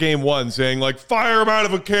after game one saying, like, fire him out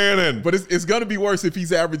of a cannon. But it's going to be worse if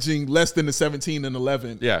he's averaging less than the 17 and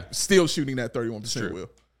 11. Yeah. Still shooting that 31%, Will.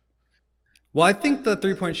 Well, I think the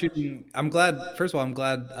 3-point shooting, I'm glad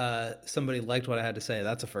somebody liked what I had to say.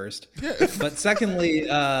 That's a first. Yeah. But secondly,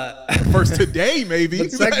 first today, maybe.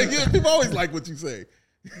 People always like what you say.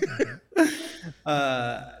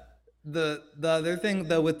 The other thing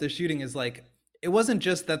though with the shooting is like, it wasn't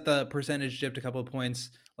just that the percentage dipped a couple of points,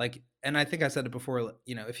 like, and I think I said it before,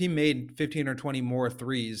 if he made 15 or 20 more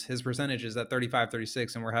threes, his percentage is at 35,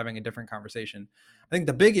 36, and we're having a different conversation. I think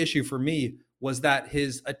the big issue for me was that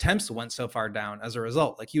his attempts went so far down as a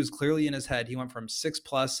result. Like, he was clearly in his head. He went from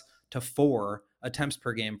 6+ to 4 attempts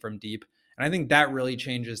per game from deep. And I think that really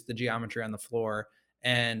changes the geometry on the floor.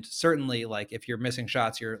 And certainly, like, if you're missing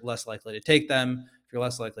shots, you're less likely to take them. If you're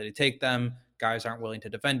less likely to take them, guys aren't willing to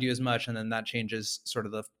defend you as much. And then that changes sort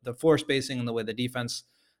of the floor spacing and the way the defense,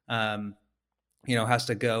 has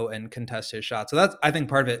to go and contest his shot. So that's, I think,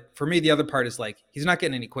 part of it. For me, the other part is, like, he's not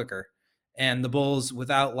getting any quicker. And the Bulls,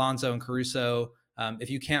 without Lonzo and Caruso, if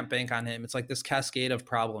you can't bank on him, it's like this cascade of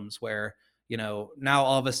problems where, now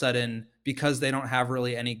all of a sudden, because they don't have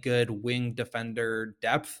really any good wing defender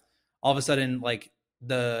depth, all of a sudden, like,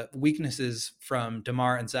 the weaknesses from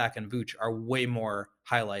DeMar and Zach and Vooch are way more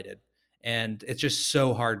highlighted. And it's just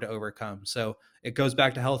so hard to overcome. So it goes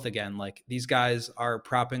back to health again. Like, these guys are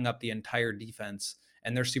propping up the entire defense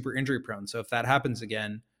and they're super injury prone. So if that happens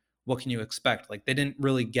again, what can you expect? Like, they didn't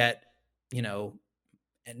really get,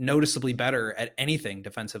 noticeably better at anything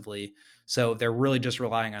defensively. So they're really just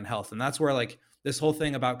relying on health. And that's where, like, this whole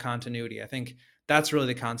thing about continuity, I think that's really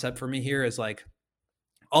the concept for me here is, like,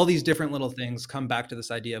 all these different little things come back to this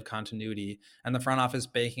idea of continuity, and the front office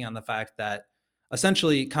banking on the fact that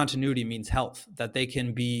essentially continuity means health, that they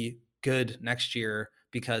can be good next year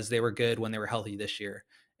because they were good when they were healthy this year.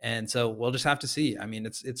 And so we'll just have to see. I mean,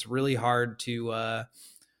 it's really hard to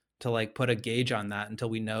like put a gauge on that until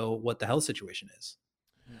we know what the health situation is.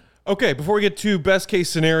 Okay, before we get to best case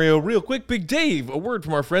scenario, real quick, Big Dave, a word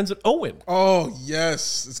from our friends at Owen. Oh,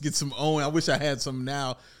 yes. Let's get some Owen. I wish I had some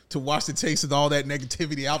now to wash the taste of all that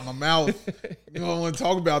negativity out my mouth. I don't want to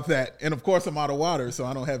talk about that. And, of course, I'm out of water, so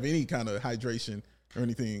I don't have any kind of hydration or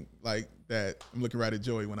anything like that. I'm looking right at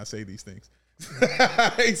Joey when I say these things.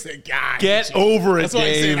 He said, God. Get over it, That's why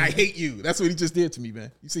he Dave. said, I hate you. That's what he just did to me,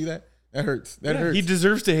 man. You see that? That hurts. That hurts. He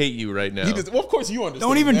deserves to hate you right now. Well, of course you understand.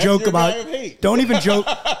 Don't even man. joke You're a about guy of hate. Don't even joke.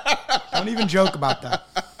 Don't even joke about that.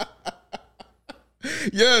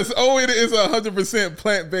 Yes, it is 100%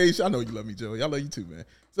 plant-based. I know you love me, Joey. I love you too, man.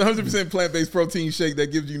 It's 100% plant-based protein shake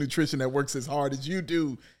that gives you nutrition that works as hard as you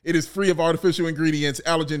do. It is free of artificial ingredients,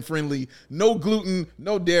 allergen-friendly, no gluten,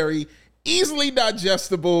 no dairy, easily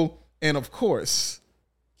digestible, and of course,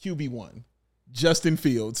 QB1, Justin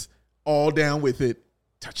Fields, all down with it.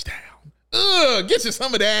 Touchdown. Get you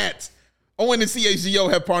some of that. Owen and CHGO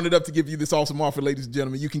have partnered up to give you this awesome offer, ladies and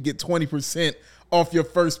gentlemen. You can get 20% off your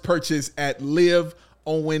first purchase at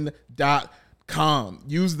liveowen.com.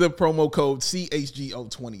 Use the promo code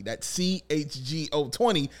CHGO20. That's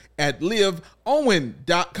CHGO20 at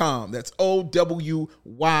liveowen.com. That's OWYN.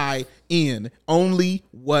 Only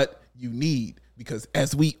what you need. Because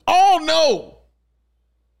as we all know,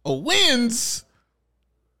 a win's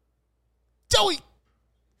Joey.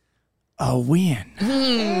 A win.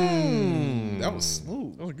 That was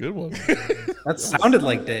smooth. That was a good one. That sounded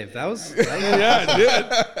like Dave. That was Yeah, it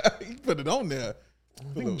did. He put it on there.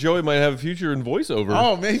 I think Joey might have a future in voiceover.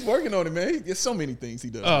 Oh, man, he's working on it, man. There's so many things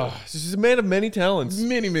he does. He's a man of many talents.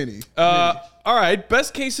 Many. All right,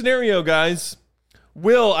 best case scenario, guys.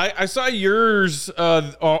 Will, I saw yours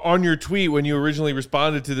on your tweet when you originally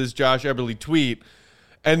responded to this Josh Eberle tweet.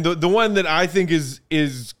 And the one that I think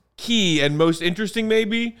is key and most interesting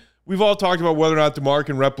maybe, we've all talked about whether or not DeMar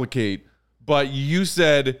can replicate. But you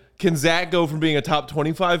said, can Zach go from being a top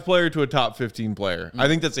 25 player to a top 15 player? I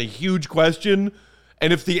think that's a huge question.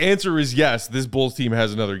 And if the answer is yes, this Bulls team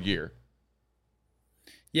has another year.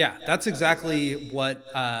 Yeah, that's exactly what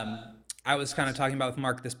I was kind of talking about with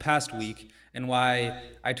Mark this past week, and why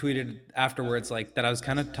I tweeted afterwards like that I was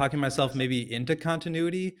kind of talking myself maybe into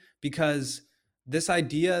continuity, because this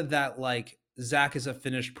idea that like Zach is a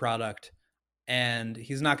finished product and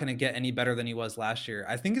he's not going to get any better than he was last year,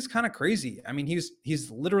 I think is kind of crazy. I mean,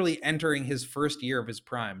 he's literally entering his first year of his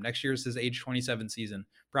prime. Next year is his age 27 season.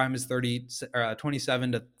 Prime is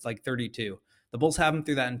 27 to like 32. The Bulls have him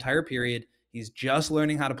through that entire period. He's just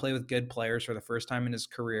learning how to play with good players for the first time in his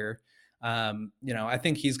career. I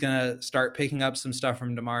think he's going to start picking up some stuff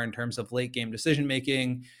from DeMar in terms of late game decision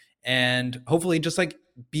making, and hopefully just like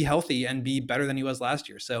be healthy and be better than he was last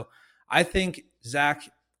year. So I think Zach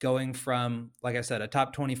going from, like I said, a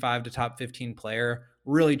top 25 to top 15 player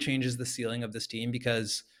really changes the ceiling of this team,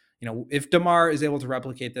 because, if DeMar is able to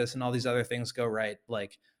replicate this and all these other things go right,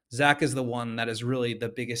 like Zach is the one that is really the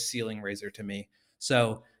biggest ceiling raiser to me.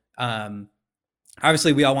 So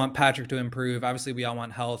obviously we all want Patrick to improve. Obviously we all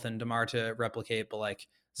want health and DeMar to replicate, but like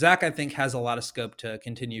Zach, I think, has a lot of scope to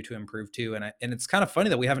continue to improve too. And it's kind of funny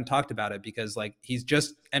that we haven't talked about it, because like he's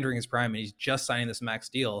just entering his prime and he's just signing this max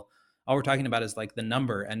deal. All we're talking about is like the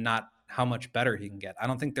number and not how much better he can get. I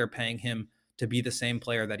don't think they're paying him to be the same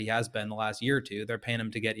player that he has been the last year or two. They're paying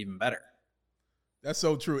him to get even better. That's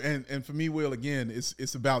so true. And for me, Will, again,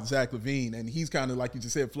 it's about Zach LaVine. And he's kind of, like you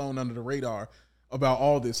just said, flown under the radar about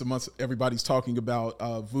all this amongst everybody's talking about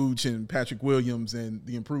Vooch and Patrick Williams and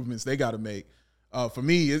the improvements they got to make. For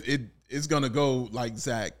me, it's going to go like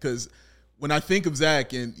Zach, because when I think of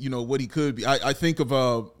Zach and, what he could be, I think of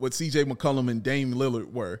what C.J. McCollum and Dame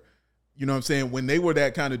Lillard were. You know what I'm saying? When they were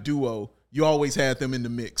that kind of duo, you always had them in the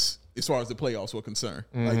mix as far as the playoffs were concerned.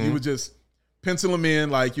 Mm-hmm. Like, you would just pencil them in,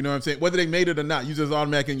 like, you know what I'm saying? Whether they made it or not, you just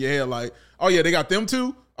automatically in your head, like, oh, yeah, they got them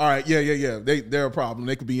too? All right, yeah. They're a problem.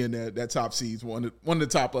 They could be in that top seeds, one of the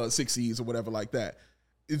top 6 seeds or whatever like that.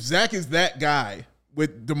 If Zach is that guy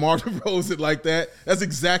with DeMar DeRozan like that, that's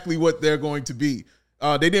exactly what they're going to be.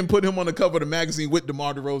 They didn't put him on the cover of the magazine with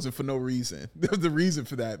DeMar DeRozan for no reason. There's the reason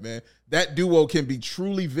for that, man. That duo can be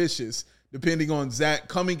truly vicious depending on Zach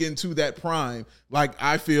coming into that prime, like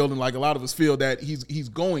I feel and like a lot of us feel that he's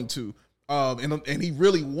going to. And he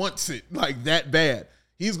really wants it like that bad.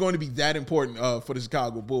 He's going to be that important for the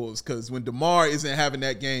Chicago Bulls, because when DeMar isn't having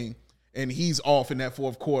that game and he's off in that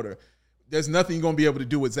fourth quarter, there's nothing you're going to be able to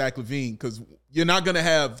do with Zach LaVine, because you're not going to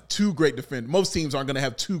have two great defenders. Most teams aren't going to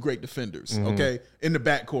have two great defenders, okay, in the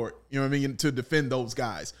backcourt, you know what I mean, to defend those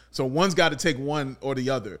guys. So one's got to take one or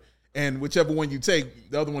the other. And whichever one you take,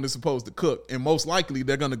 the other one is supposed to cook. And most likely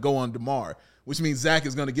they're going to go on DeMar, which means Zach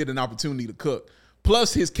is going to get an opportunity to cook.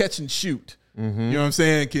 Plus his catch and shoot, you know what I'm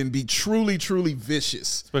saying, can be truly, truly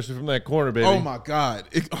vicious. Especially from that corner, baby. Oh, my God.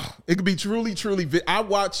 It could be truly, truly I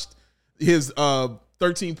watched his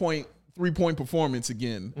 13-point, 3-point performance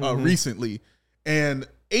again recently, and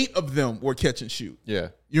 8 of them were catch and shoot. Yeah.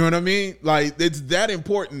 You know what I mean? Like, it's that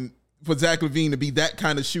important for Zach LaVine to be that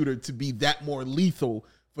kind of shooter, to be that more lethal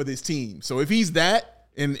for this team. So if he's that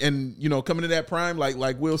and you know, coming to that prime,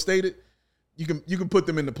 like Will stated, you can put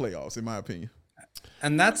them in the playoffs, in my opinion.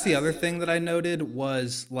 And that's the other thing that I noted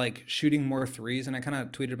was like shooting more threes. And I kind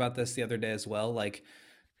of tweeted about this the other day as well. Like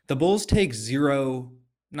the Bulls take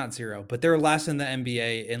not zero, but they're last in the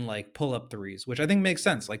NBA in like pull-up threes, which I think makes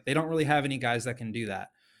sense. Like they don't really have any guys that can do that.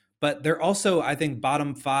 But they're also, I think,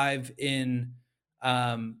 bottom 5 in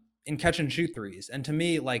catch and shoot threes. And to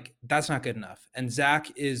me, like that's not good enough. And Zach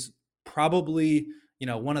is probably, you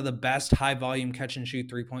know, one of the best high volume catch and shoot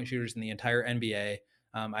 3-point shooters in the entire NBA.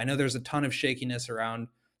 I know there's a ton of shakiness around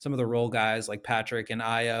some of the role guys like Patrick and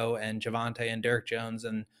Ayo and Javante and Derek Jones,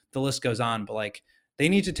 and the list goes on, but like they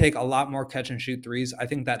need to take a lot more catch and shoot threes. I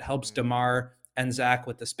think that helps DeMar and Zach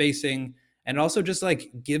with the spacing, and also just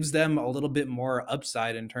like gives them a little bit more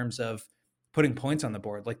upside in terms of putting points on the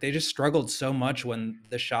board. Like they just struggled so much when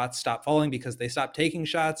the shots stopped falling because they stopped taking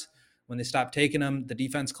shots. When they stopped taking them, the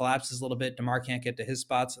defense collapses a little bit. DeMar can't get to his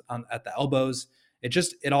spots at the elbows.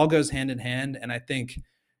 It all goes hand in hand. And I think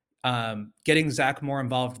getting Zach more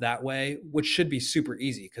involved that way, which should be super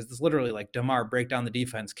easy because it's literally like DeMar, break down the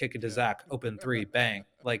defense, kick it to Zach, open 3, bang.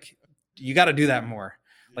 Like you got to do that more.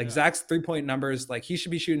 Like Zach's 3-point numbers, like he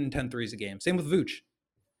should be shooting 10 threes a game. Same with Vooch.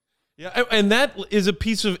 Yeah, and that is a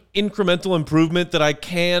piece of incremental improvement that I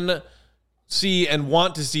can see and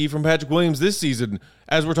want to see from Patrick Williams this season.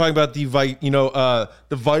 As we're talking about the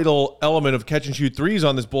vital element of catch and shoot threes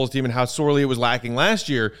on this Bulls team and how sorely it was lacking last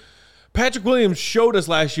year, Patrick Williams showed us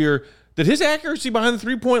last year that his accuracy behind the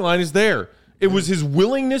 3-point line is there. It was his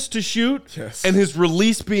willingness to shoot and his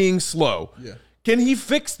release being slow. Yeah. Can he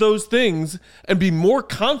fix those things and be more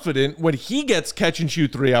confident when he gets catch and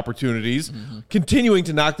shoot 3 opportunities, continuing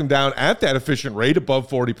to knock them down at that efficient rate above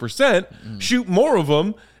 40%, shoot more of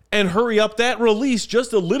them, and hurry up that release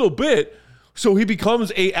just a little bit so he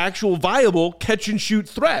becomes a actual viable catch and shoot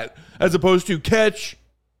threat as opposed to catch,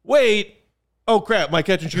 wait, oh crap, my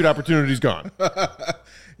catch and shoot opportunity's gone.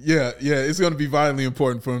 Yeah, it's going to be vitally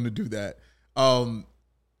important for him to do that.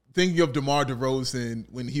 Thinking of DeMar DeRozan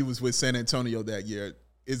when he was with San Antonio that year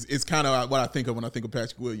is kind of what I think of when I think of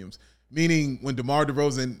Patrick Williams. Meaning when DeMar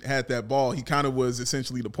DeRozan had that ball, he kind of was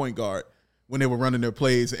essentially the point guard when they were running their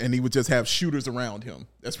plays, and he would just have shooters around him.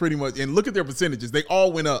 That's pretty much – and look at their percentages. They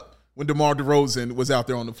all went up when DeMar DeRozan was out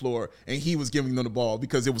there on the floor, and he was giving them the ball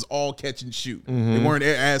because it was all catch and shoot. They weren't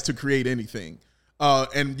asked to create anything.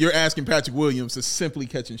 And you're asking Patrick Williams to simply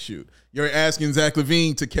catch and shoot. You're asking Zach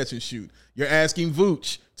LaVine to catch and shoot. You're asking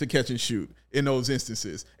Vooch to catch and shoot in those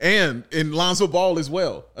instances. And in Lonzo Ball as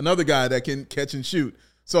well, another guy that can catch and shoot.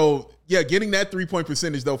 So, yeah, getting that 3-point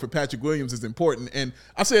percentage, though, for Patrick Williams is important. And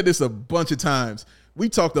I said this a bunch of times. We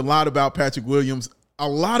talked a lot about Patrick Williams. A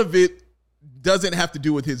lot of it doesn't have to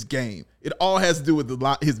do with his game. It all has to do with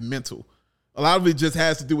his mental. A lot of it just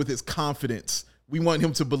has to do with his confidence. We want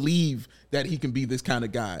him to believe that he can be this kind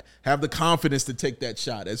of guy. Have the confidence to take that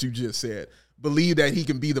shot, as you just said. Believe that he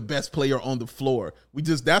can be the best player on the floor.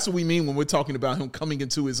 That's what we mean when we're talking about him coming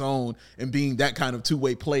into his own and being that kind of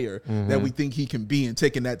two-way player that we think he can be and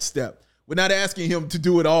taking that step. We're not asking him to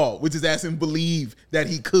do it all. We're just asking him to believe that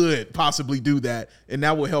he could possibly do that, and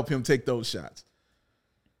that will help him take those shots.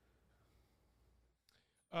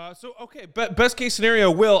 Best case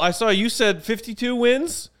scenario, Will, I saw you said 52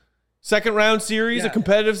 wins? Second round series, a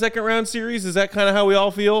competitive second round series. Is that kind of how we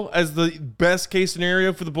all feel as the best case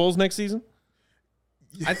scenario for the Bulls next season?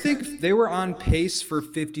 I think they were on pace for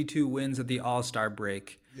 52 wins at the All-Star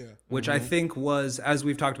break, which I think was, as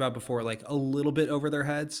we've talked about before, like a little bit over their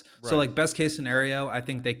heads. Right. So like best case scenario, I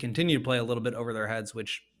think they continue to play a little bit over their heads,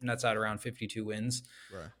 which nets out around 52 wins.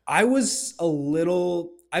 Right.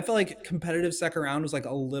 I felt like competitive second round was like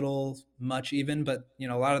a little much even, but you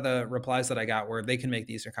know, a lot of the replies that I got were they can make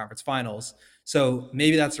the Eastern Conference Finals. So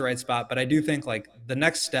maybe that's the right spot. But I do think like the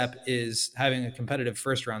next step is having a competitive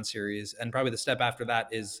first round series. And probably the step after that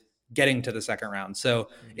is getting to the second round. So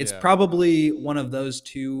it's probably one of those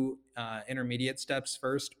two intermediate steps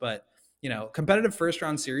first. But, you know, competitive first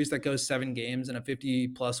round series that goes 7 games and a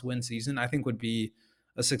 50+ win season, I think would be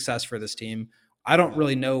a success for this team. I don't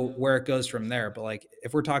really know where it goes from there, but like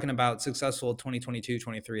if we're talking about successful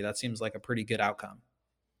 2022-23, that seems like a pretty good outcome.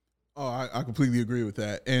 Oh, I completely agree with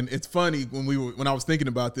that. And it's funny when I was thinking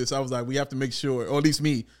about this, I was like, we have to make sure, or at least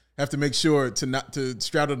me, have to make sure to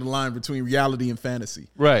straddle the line between reality and fantasy.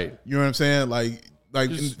 Right. You know what I'm saying? Like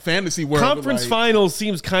in fantasy world, conference finals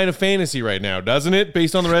seems kind of fantasy right now, doesn't it?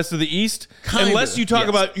 Based on the rest of the East, unless you talk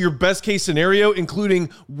about your best case scenario, including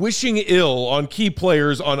wishing ill on key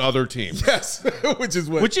players on other teams. Yes, which is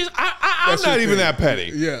I'm not even that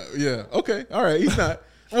petty. Yeah. Okay, all right. He's not.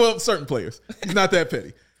 Well, certain players, he's not that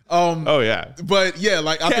petty. Oh yeah, but yeah,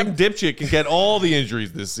 like I think Dipchik can get all the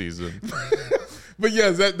injuries this season. But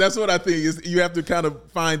yes, that's what I think is you have to kind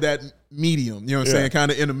of find that medium. You know what I'm saying?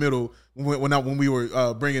 Kind of in the middle when we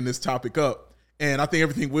were bringing this topic up, and I think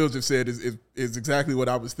everything Will just said is exactly what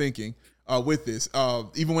I was thinking with this.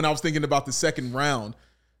 Even when I was thinking about the second round,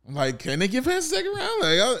 I'm like, can they get past the second round?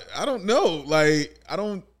 Like I don't know. Like I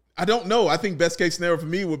don't know. I think best case scenario for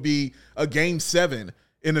me would be a game 7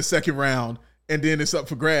 in the second round, and then it's up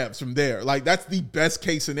for grabs from there. Like that's the best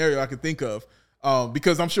case scenario I could think of.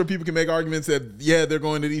 Because I'm sure people can make arguments that, they're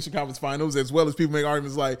going to the Eastern Conference Finals, as well as people make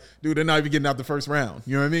arguments like, dude, they're not even getting out the first round.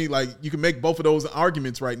 You know what I mean? Like, you can make both of those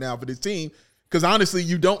arguments right now for this team because, honestly,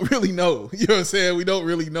 you don't really know. You know what I'm saying? We don't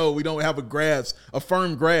really know. We don't have a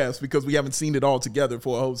firm grasp because we haven't seen it all together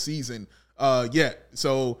for a whole season yet.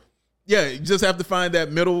 So, you just have to find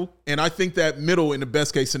that middle, and I think that middle in the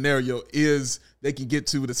best case scenario is they can get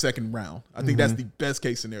to the second round. I think that's the best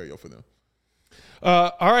case scenario for them.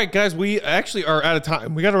 All right, guys, we actually are out of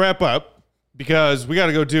time. We got to wrap up because we got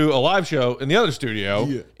to go do a live show in the other studio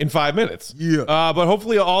in 5 minutes. But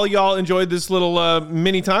hopefully all y'all enjoyed this little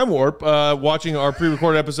mini time warp watching our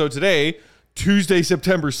pre-recorded episode today, Tuesday,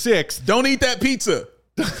 September 6th. Don't eat that pizza.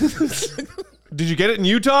 Did you get it in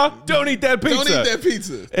Utah? Don't eat that pizza. Don't eat that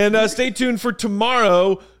pizza. And stay tuned for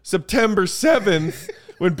tomorrow, September 7th.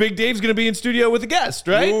 When Big Dave's going to be in studio with a guest,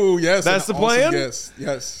 right? Ooh, yes. That's the plan?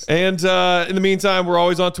 Yes. And in the meantime, we're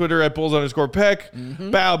always on Twitter at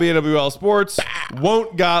Bulls_Peck. Bow, BNWL Sports.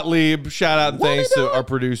 Won't Gottlieb. Shout out and thanks to our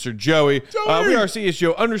producer, Joey. We are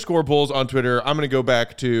CSGO_Bulls on Twitter. I'm going to go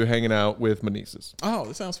back to hanging out with my nieces. Oh,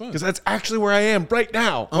 that sounds fun. Because that's actually where I am right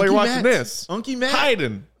now while you're watching this. Unky Matt.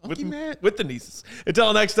 Hiding with the nieces.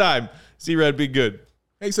 Until next time, see Red, be good.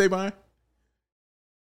 Hey, Sabine.